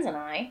friends and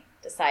I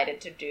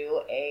decided to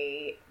do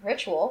a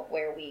ritual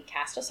where we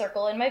cast a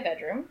circle in my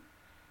bedroom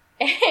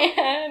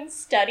and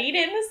studied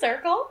in the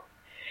circle,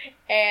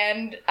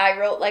 and I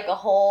wrote like a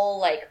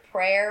whole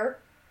prayer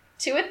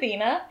to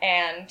Athena,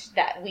 and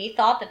that we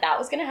thought that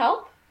was going to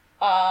help.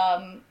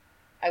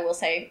 I will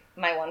say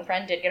my one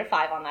friend did get a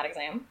 5 on that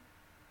exam.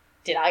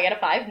 Did I get a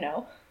 5?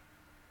 No.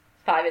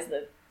 5 is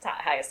the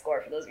highest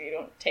score for those of you who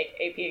don't take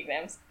AP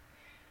exams.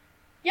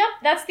 Yep,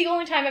 that's the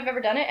only time I've ever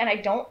done it, and I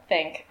don't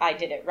think I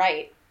did it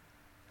right.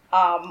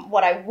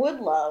 What I would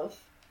love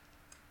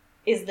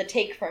is the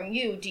take from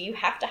you. Do you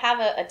have to have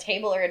a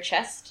table or a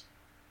chest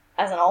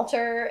as an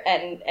altar?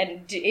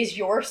 And is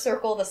your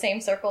circle the same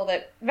circle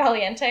that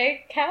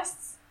Valiente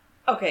casts?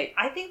 Okay,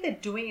 I think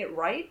that doing it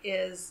right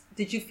is...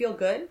 Did you feel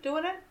good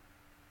doing it?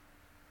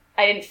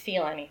 I didn't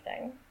feel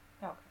anything.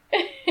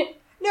 Okay.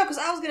 No, because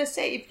I was going to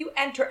say, if you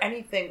enter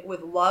anything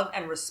with love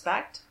and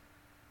respect,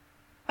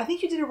 I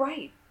think you did it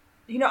right.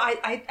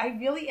 I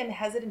really am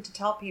hesitant to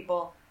tell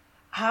people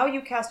how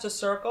you cast a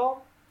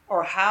circle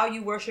or how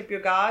you worship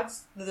your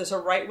gods, that there's a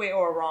right way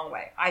or a wrong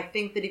way. I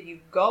think that if you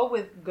go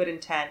with good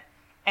intent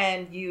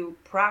and you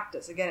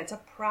practice, again, it's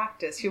a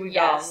practice. Here we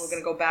go. We're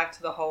going to go back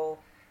to the whole,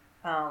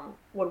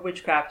 what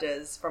witchcraft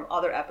is from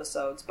other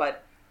episodes,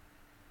 but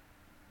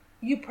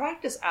you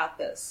practice at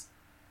this.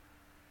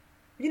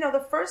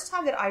 The first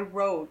time that I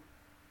wrote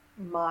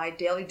my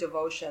daily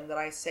devotion that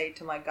I say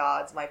to my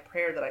gods, my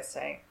prayer that I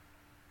say,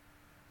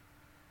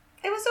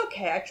 it was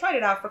okay. I tried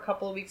it out for a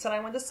couple of weeks and I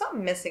went, there's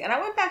something missing. And I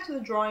went back to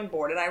the drawing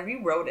board and I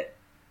rewrote it.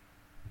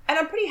 And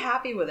I'm pretty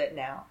happy with it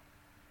now.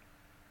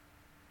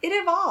 It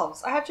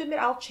evolves. I have to admit,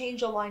 I'll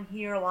change a line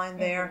here, a line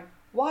there.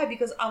 Mm-hmm. Why?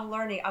 Because I'm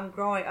learning, I'm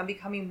growing, I'm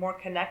becoming more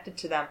connected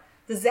to them.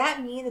 Does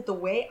that mean that the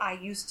way I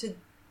used to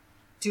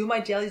do my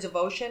daily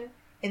devotion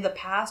in the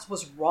past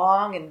was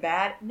wrong and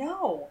bad.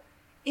 No.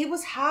 It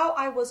was how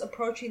I was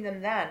approaching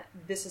them then.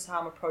 This is how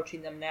I'm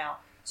approaching them now.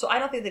 So I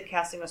don't think that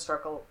casting a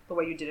circle the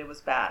way you did it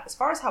was bad. As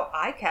far as how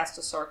I cast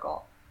a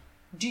circle,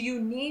 do you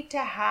need to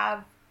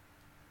have...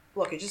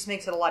 Look, it just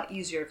makes it a lot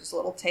easier if there's a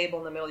little table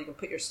in the middle you can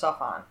put your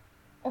stuff on.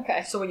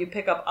 Okay. So when you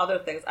pick up other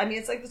things... I mean,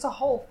 it's like, it's a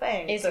whole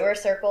thing. Is your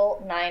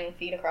circle 9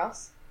 feet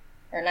across?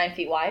 Or 9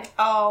 feet wide?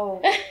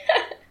 Oh.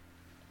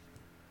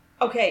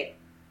 Okay.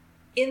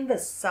 In the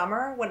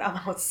summer, when I'm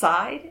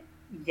outside,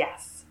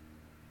 yes.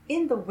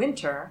 In the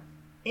winter,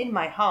 in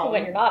my home...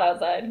 When you're not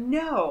outside.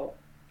 No.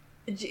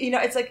 You know,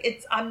 it's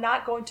like, I'm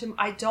not going to...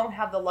 I don't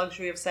have the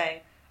luxury of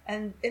saying,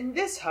 and in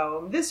this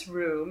home, this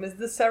room is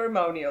the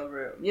ceremonial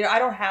room. You know, I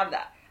don't have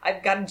that.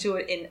 I've gotten to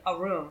it in a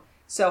room.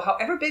 So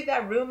however big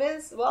that room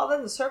is, well,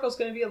 then the circle's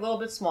going to be a little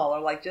bit smaller.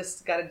 Like,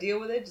 just got to deal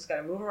with it, just got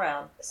to move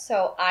around.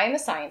 So I'm a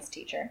science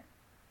teacher.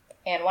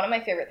 And one of my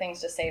favorite things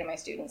to say to my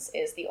students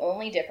is the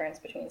only difference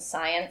between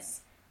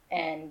science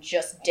and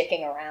just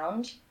dicking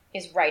around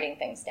is writing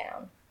things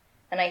down.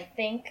 And I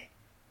think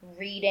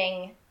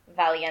reading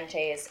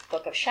Valiente's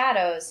Book of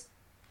Shadows,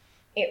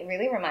 it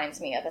really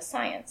reminds me of a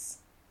science.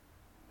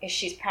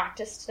 She's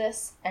practiced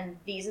this, and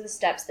these are the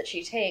steps that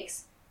she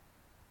takes,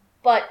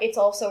 but it's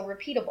also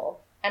repeatable.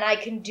 And I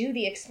can do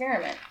the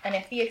experiment. And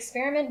if the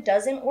experiment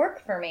doesn't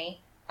work for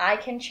me, I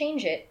can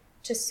change it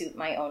to suit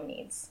my own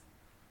needs.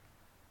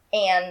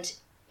 And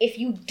if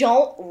you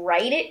don't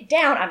write it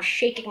down, I'm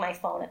shaking my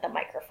phone at the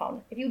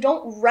microphone. If you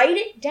don't write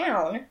it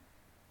down,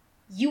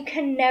 you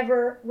can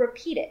never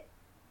repeat it.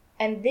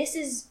 And this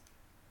is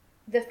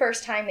the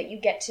first time that you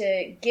get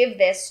to give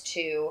this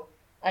to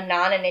a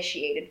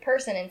non-initiated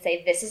person and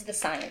say, this is the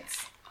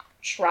science.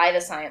 Try the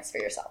science for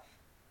yourself.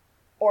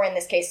 Or in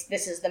this case,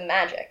 this is the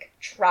magic.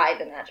 Try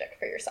the magic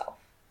for yourself.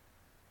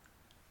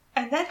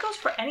 And that goes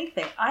for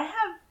anything. I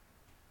have,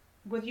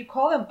 whether you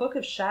call them Book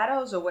of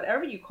Shadows or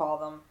whatever you call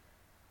them,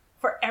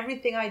 for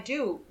everything I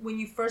do, when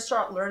you first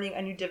start learning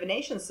a new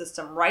divination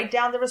system, write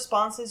down the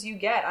responses you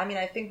get. I mean,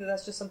 I think that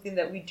that's just something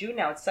that we do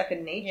now. It's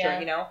second nature,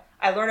 you know?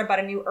 I learn about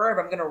a new herb.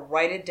 I'm going to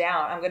write it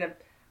down. I'm going to,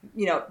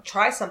 you know,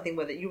 try something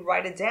with it. You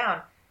write it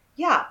down.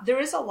 Yeah, there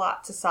is a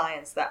lot to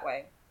science that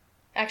way.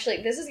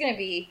 Actually, this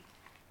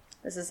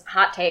is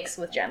hot takes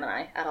with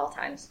Gemini at all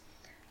times.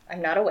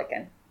 I'm not a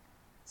Wiccan,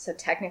 so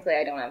technically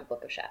I don't have a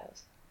Book of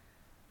Shadows.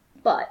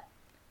 But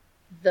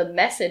the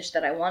message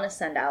that I want to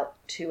send out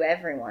to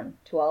everyone,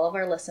 to all of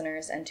our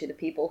listeners, and to the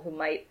people who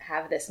might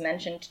have this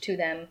mentioned to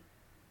them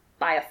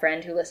by a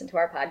friend who listened to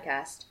our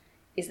podcast,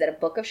 is that a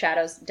Book of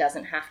Shadows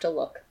doesn't have to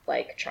look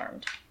like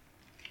Charmed.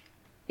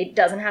 It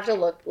doesn't have to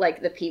look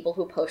like the people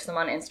who post them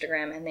on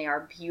Instagram and they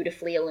are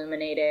beautifully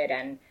illuminated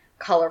and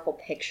colorful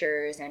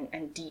pictures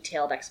and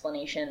detailed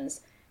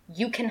explanations.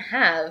 You can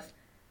have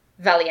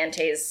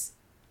Valiente's,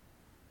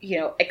 you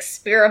know,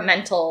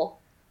 experimental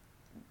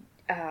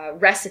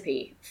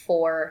recipe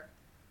for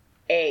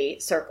a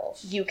circle.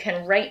 You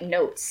can write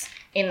notes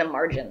in the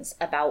margins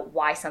about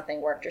why something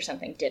worked or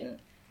something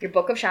didn't. Your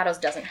Book of Shadows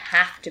doesn't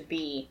have to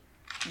be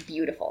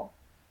beautiful.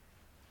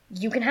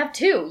 You can have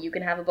two. You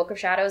can have a Book of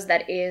Shadows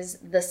that is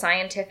the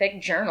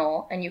scientific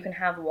journal, and you can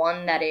have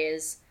one that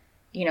is,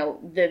 you know,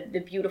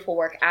 the beautiful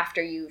work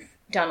after you've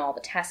done all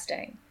the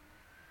testing.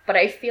 But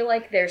I feel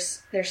like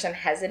there's some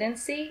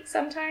hesitancy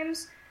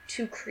sometimes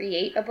to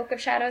create a Book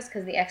of Shadows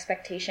because the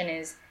expectation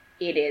is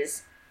it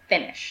is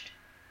finished.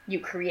 You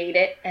create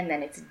it, and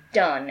then it's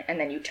done, and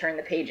then you turn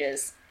the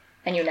pages,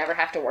 and you never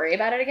have to worry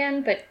about it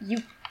again. But you,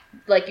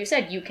 like you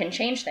said, you can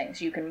change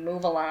things. You can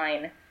move a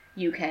line.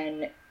 You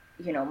can,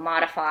 you know,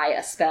 modify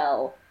a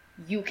spell.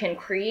 You can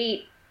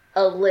create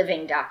a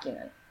living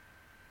document.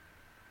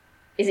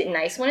 Is it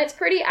nice when it's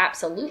pretty?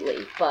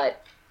 Absolutely.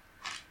 But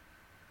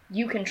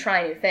you can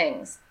try new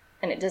things,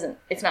 and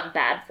it's not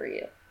bad for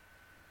you.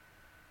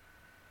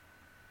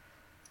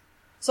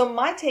 So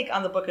my take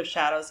on the Book of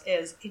Shadows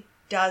is it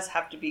does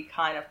have to be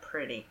kind of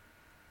pretty.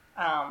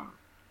 I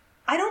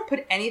don't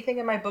put anything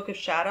in my Book of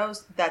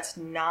Shadows that's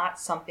not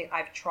something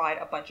I've tried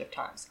a bunch of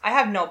times. I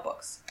have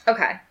notebooks.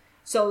 Okay.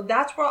 So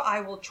that's where I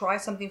will try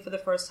something for the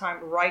first time,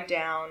 write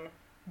down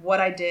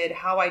what I did,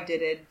 how I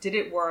did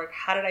it work,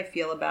 how did I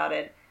feel about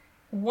it.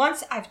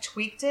 Once I've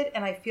tweaked it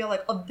and I feel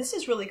like, oh, this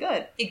is really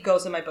good, it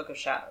goes in my Book of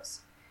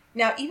Shadows.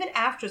 Now, even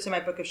after it's in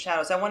my Book of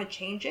Shadows, I want to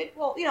change it.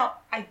 Well, you know,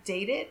 I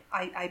date it.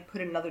 I put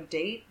another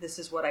date. This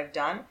is what I've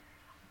done.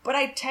 But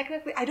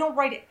I don't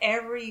write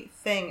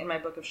everything in my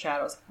Book of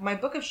Shadows. My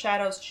Book of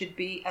Shadows should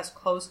be as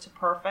close to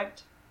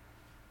perfect.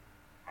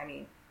 I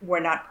mean,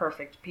 we're not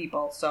perfect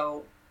people,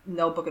 so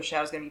no Book of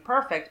Shadows is going to be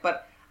perfect.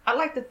 But I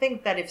like to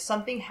think that if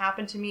something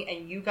happened to me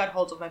and you got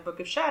hold of my Book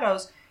of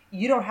Shadows,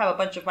 you don't have a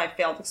bunch of my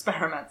failed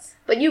experiments.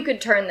 But you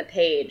could turn the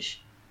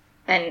page,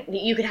 and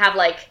you could have,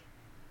 like...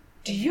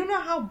 Do you know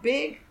how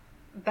big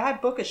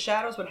that Book of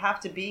Shadows would have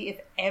to be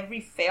if every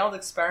failed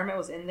experiment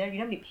was in there? You know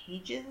how many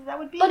pages that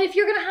would be? But if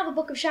you're going to have a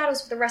Book of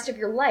Shadows for the rest of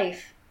your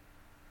life,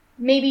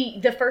 maybe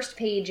the first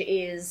page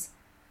is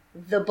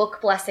the book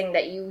blessing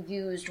that you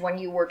used when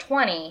you were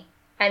 20,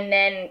 and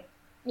then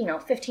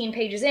 15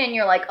 pages in,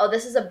 you're like, oh,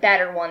 this is a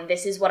better one.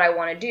 This is what I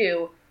want to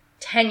do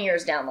 10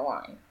 years down the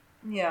line.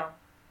 Yeah.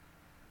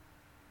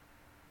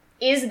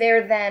 Is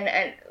there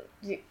then,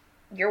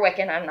 you're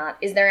Wiccan, I'm not,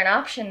 is there an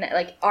option that,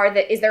 like,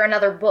 is there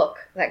another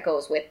book that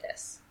goes with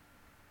this?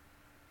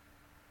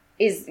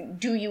 Is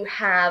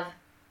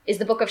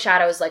the Book of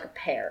Shadows like a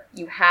pair?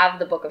 You have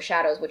the Book of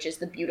Shadows, which is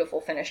the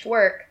beautiful finished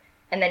work,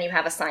 and then you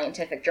have a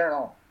scientific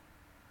journal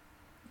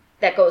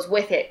that goes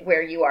with it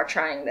where you are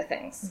trying the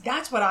things.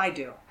 That's what I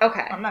do.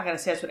 Okay. I'm not going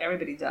to say that's what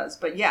everybody does,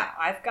 but yeah,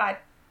 I've got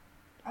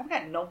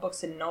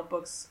notebooks and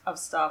notebooks of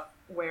stuff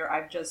where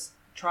I've just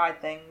tried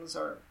things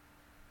or...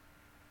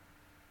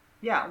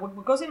 Yeah,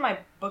 what goes in my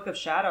Book of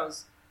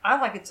Shadows, I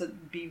like it to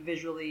be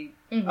visually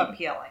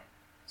appealing.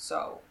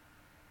 So,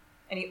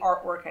 any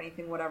artwork,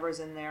 anything, whatever is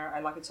in there, I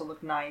like it to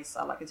look nice.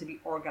 I like it to be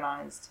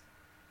organized,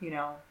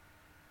 I'm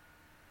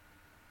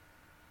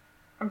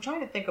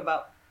trying to think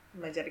about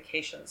my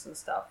dedications and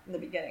stuff in the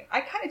beginning.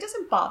 It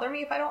doesn't bother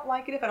me if I don't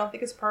like it, if I don't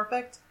think it's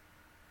perfect.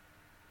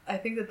 I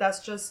think that that's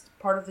just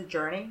part of the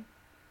journey.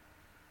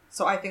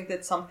 So I think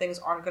that some things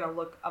aren't going to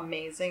look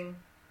amazing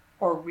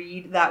or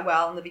read that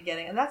well in the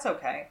beginning, and that's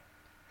okay.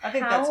 I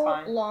think that's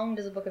fine. How long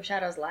does a Book of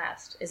Shadows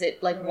last? Is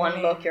it like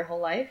one book your whole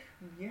life?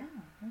 Yeah.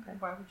 Okay.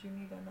 Why would you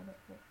need another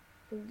book?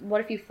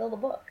 What if you fill the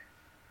book?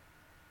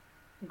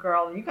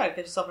 Girl, you got to get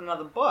yourself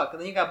another book, and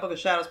then you got Book of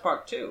Shadows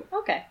Part 2.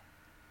 Okay.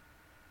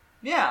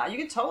 Yeah, you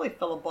could totally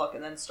fill a book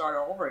and then start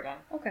all over again.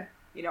 Okay.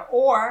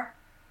 Or...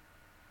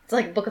 It's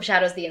like Book of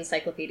Shadows, the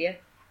encyclopedia.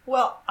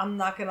 Well, I'm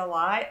not going to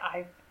lie.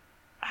 I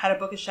had a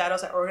Book of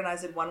Shadows. I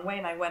organized it one way,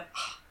 and I went,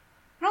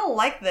 I don't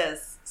like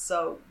this.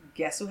 So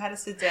guess who had to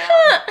sit down?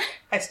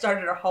 I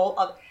started a whole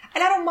other...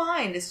 And I don't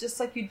mind. It's just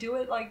like you do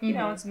it like,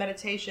 it's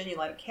meditation. You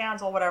light a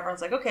candle, whatever. And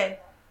it's like, okay,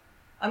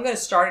 I'm going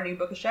to start a new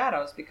Book of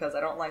Shadows because I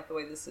don't like the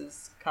way this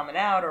is coming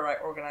out, or I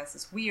organize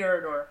this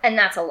weird, or... And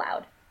that's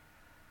allowed.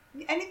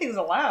 Anything's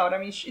allowed. I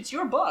mean, it's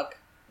your book.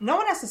 No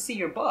one has to see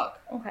your book.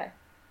 Okay.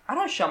 I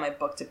don't show my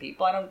book to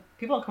people.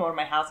 People don't come over to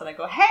my house and I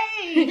go,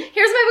 hey! Here's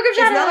my Book of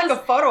Shadows! It's not like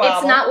a photo album.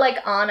 It's not like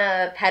on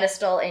a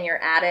pedestal in your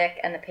attic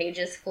and the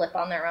pages flip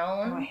on their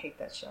own. Oh, I hate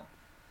that show.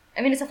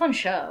 I mean, it's a fun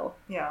show.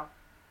 Yeah.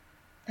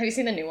 Have you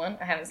seen the new one?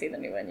 I haven't seen the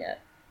new one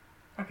yet.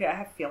 Okay, I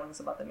have feelings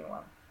about the new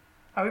one.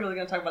 Are we really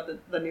going to talk about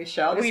the new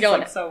show? This is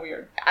like so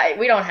weird.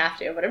 We don't have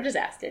to, but I'm just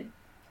asking.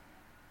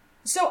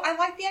 So I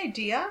like the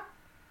idea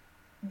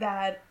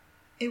that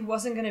it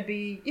wasn't going to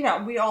be,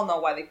 we all know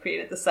why they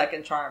created the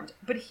second Charmed.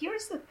 But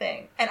here's the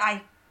thing. And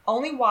I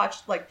only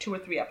watched like 2 or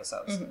 3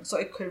 episodes. Mm-hmm. So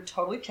it could have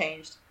totally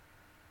changed.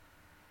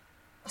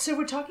 So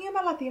we're talking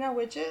about Latina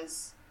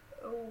witches.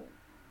 Oh,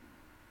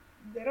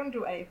 they don't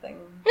do anything.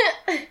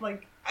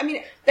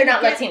 They're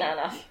not Latina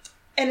enough.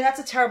 And that's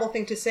a terrible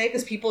thing to say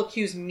because people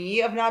accuse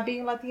me of not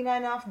being Latina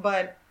enough.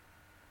 But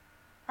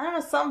I don't know,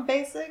 some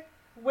basic.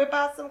 Whip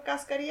out some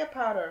cascarilla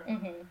powder.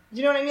 Mm-hmm. Do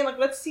you know what I mean? Like,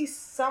 let's see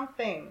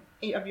something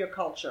of your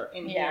culture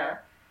in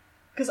here.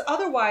 Because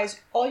otherwise,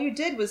 all you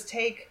did was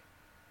take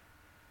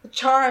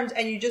Charmed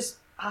and you just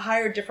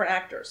hired different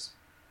actors.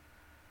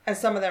 And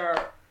some of them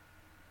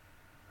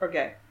are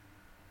gay.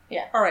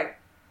 Yeah. All right.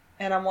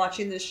 And I'm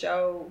watching this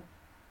show.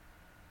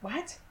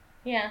 What?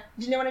 Yeah.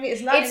 Do you know what I mean?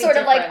 It's not It's sort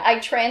of like I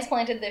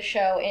transplanted this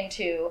show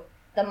into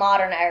the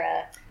modern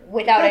era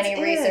without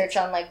any research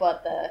on like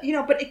what the...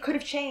 but it could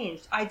have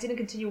changed. I didn't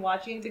continue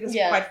watching it because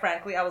quite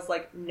frankly, I was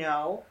like,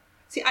 no.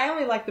 See, I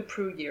only like the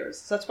Prue years.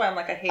 So that's why I'm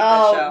like, I hate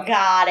that show. Oh,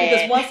 got it.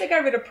 Because once they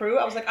got rid of Prue,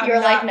 I was like,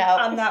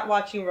 I'm not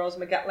watching Rose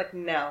McGowan. Like,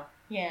 no.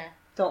 Yeah.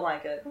 Don't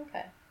like it.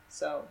 Okay.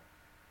 So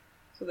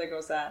there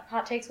goes that.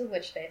 Hot takes with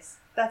Witch Face.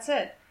 That's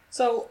it.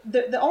 So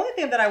the only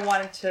thing that I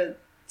wanted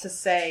to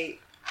say,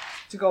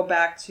 to go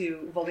back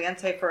to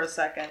Valiente for a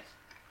second,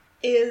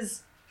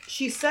 is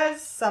she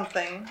says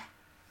something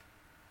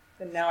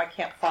that now I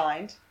can't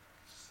find.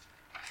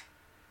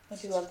 I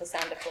do love the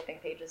sound of flipping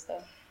pages,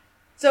 though.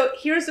 So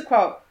here's the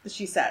quote that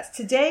she says.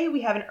 Today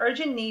we have an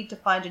urgent need to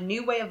find a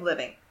new way of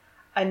living,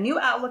 a new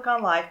outlook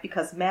on life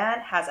because man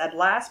has at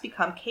last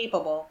become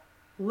capable,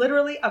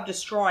 literally, of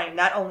destroying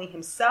not only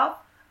himself,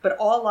 but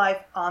all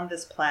life on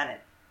this planet.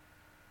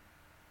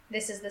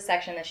 This is the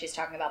section that she's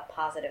talking about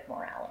positive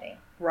morality.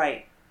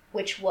 Right.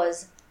 Which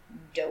was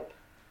dope.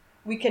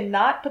 We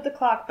cannot put the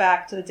clock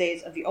back to the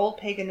days of the old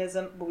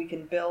paganism, but we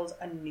can build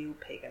a new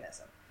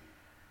paganism.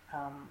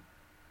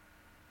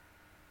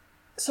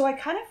 So I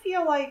kind of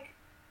feel like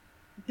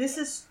this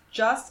is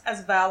just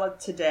as valid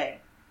today.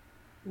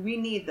 We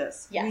need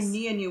this. Yes. We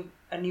need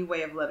a new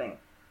way of living.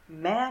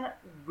 Man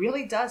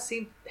really does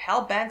seem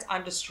hell-bent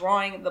on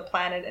destroying the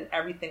planet and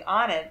everything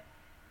on it.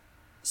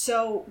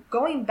 So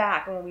going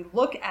back, and when we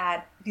look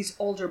at these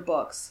older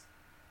books,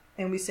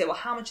 and we say, well,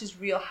 how much is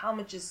real? How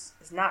much is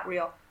not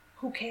real?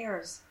 Who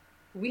cares?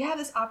 We have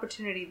this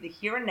opportunity, the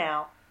here and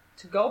now,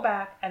 to go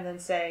back and then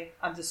say,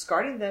 I'm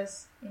discarding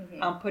this,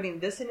 I'm putting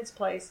this in its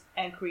place,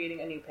 and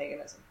creating a new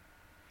paganism.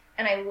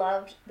 And I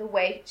loved the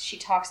way she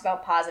talks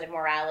about positive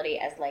morality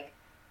as like,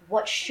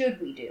 what should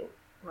we do?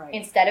 Right.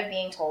 Instead of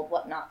being told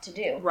what not to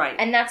do. Right.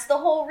 And that's the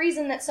whole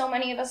reason that so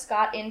many of us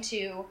got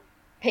into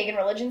pagan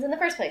religions in the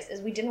first place,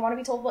 is we didn't want to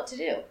be told what to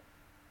do.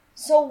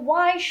 So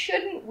why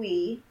shouldn't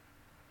we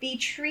be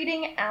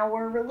treating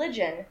our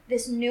religion,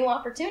 this new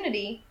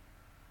opportunity,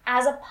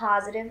 as a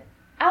positive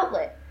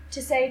outlet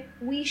to say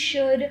we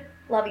should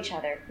love each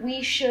other,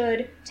 we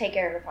should take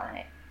care of the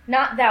planet.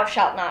 Not thou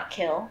shalt not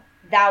kill,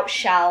 thou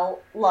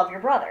shalt love your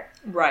brother.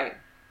 Right.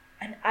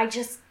 And I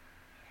just...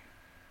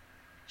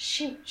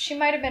 She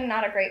might have been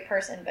not a great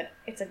person, but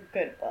it's a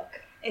good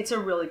book. It's a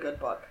really good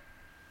book.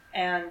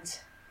 And...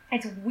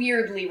 it's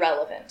weirdly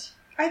relevant.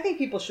 I think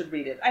people should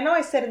read it. I know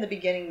I said in the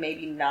beginning,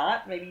 maybe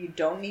not. Maybe you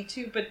don't need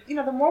to. But, you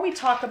know, the more we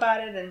talk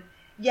about it, and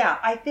yeah,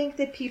 I think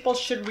that people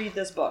should read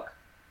this book.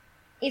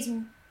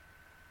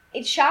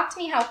 It shocked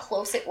me how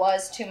close it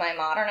was to my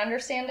modern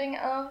understanding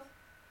of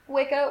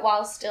Wicca,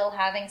 while still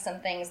having some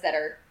things that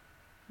are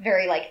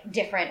very, like,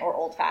 different or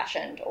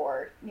old-fashioned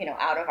or, you know,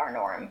 out of our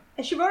norm.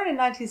 And she wrote it in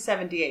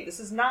 1978. This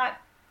is not...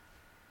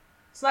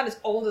 It's not as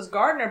old as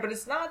Gardner, but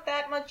it's not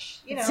that much,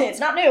 you know... It's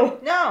not new.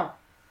 No.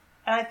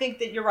 And I think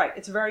that you're right.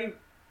 It's very,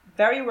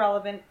 very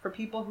relevant for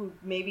people who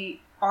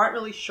maybe aren't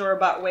really sure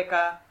about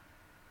Wicca.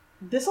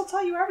 This will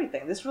tell you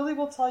everything. This really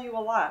will tell you a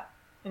lot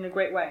in a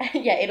great way.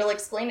 Yeah, it'll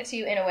explain it to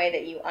you in a way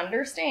that you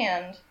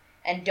understand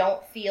and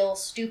don't feel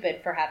stupid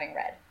for having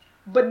read.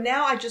 But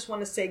now I just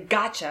want to say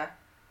gotcha.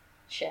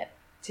 Shit.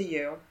 To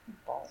you.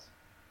 Balls.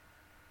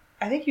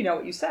 I think you know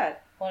what you said.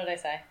 What did I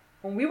say?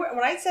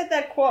 When I said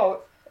that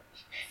quote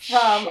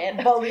from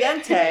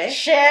Valiente.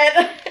 Shit.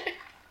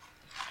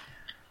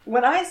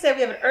 When I said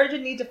we have an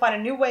urgent need to find a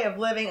new way of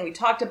living, and we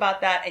talked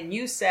about that, and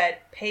you said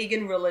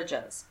pagan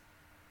religions.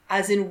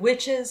 As in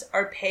witches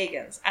are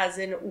pagans. As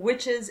in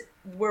witches,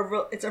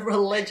 it's a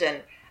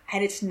religion.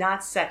 And it's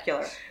not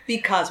secular.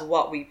 Because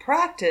what we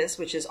practice,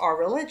 which is our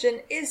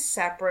religion, is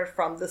separate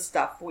from the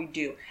stuff we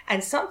do.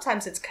 And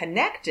sometimes it's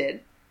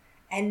connected.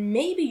 And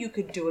maybe you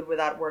could do it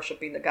without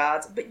worshiping the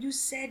gods. But you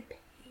said pagan.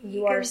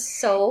 You are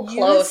so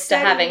close to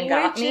having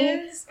got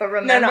me. But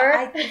remember...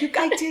 No,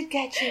 I did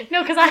get you.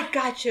 No, because I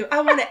got you.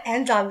 I want to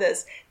end on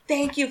this.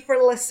 Thank you for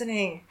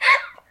listening.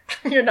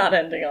 You're not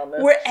ending on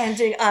this. We're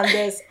ending on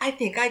this. I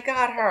think I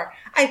got her.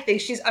 I think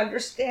she's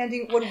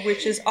understanding what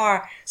witches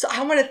are. So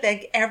I want to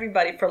thank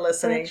everybody for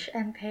listening. Witch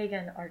and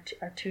pagan are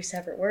two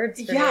separate words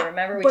for yeah, me.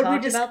 Remember we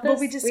talked about this? But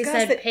we discussed we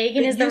said it.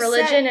 Pagan is the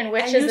religion and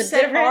witch is the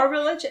different... our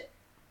religion.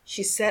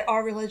 She said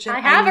our religion.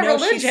 I have a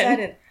religion. She said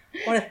it.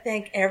 I want to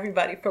thank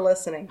everybody for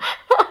listening.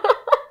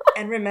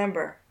 And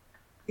remember,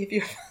 if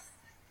you...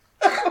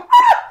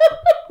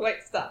 Wait,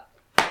 stop.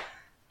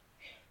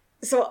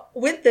 So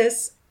with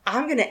this,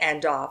 I'm going to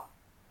end off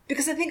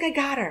because I think I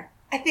got her.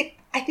 I think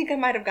I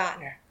might have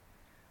gotten her.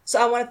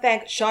 So I want to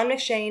thank Sean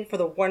McShane for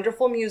the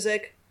wonderful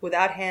music.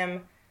 Without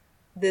him,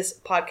 this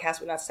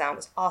podcast would not sound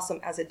as awesome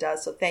as it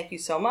does. So thank you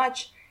so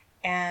much.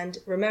 And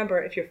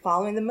remember, if you're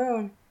following the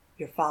moon,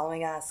 you're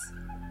following us.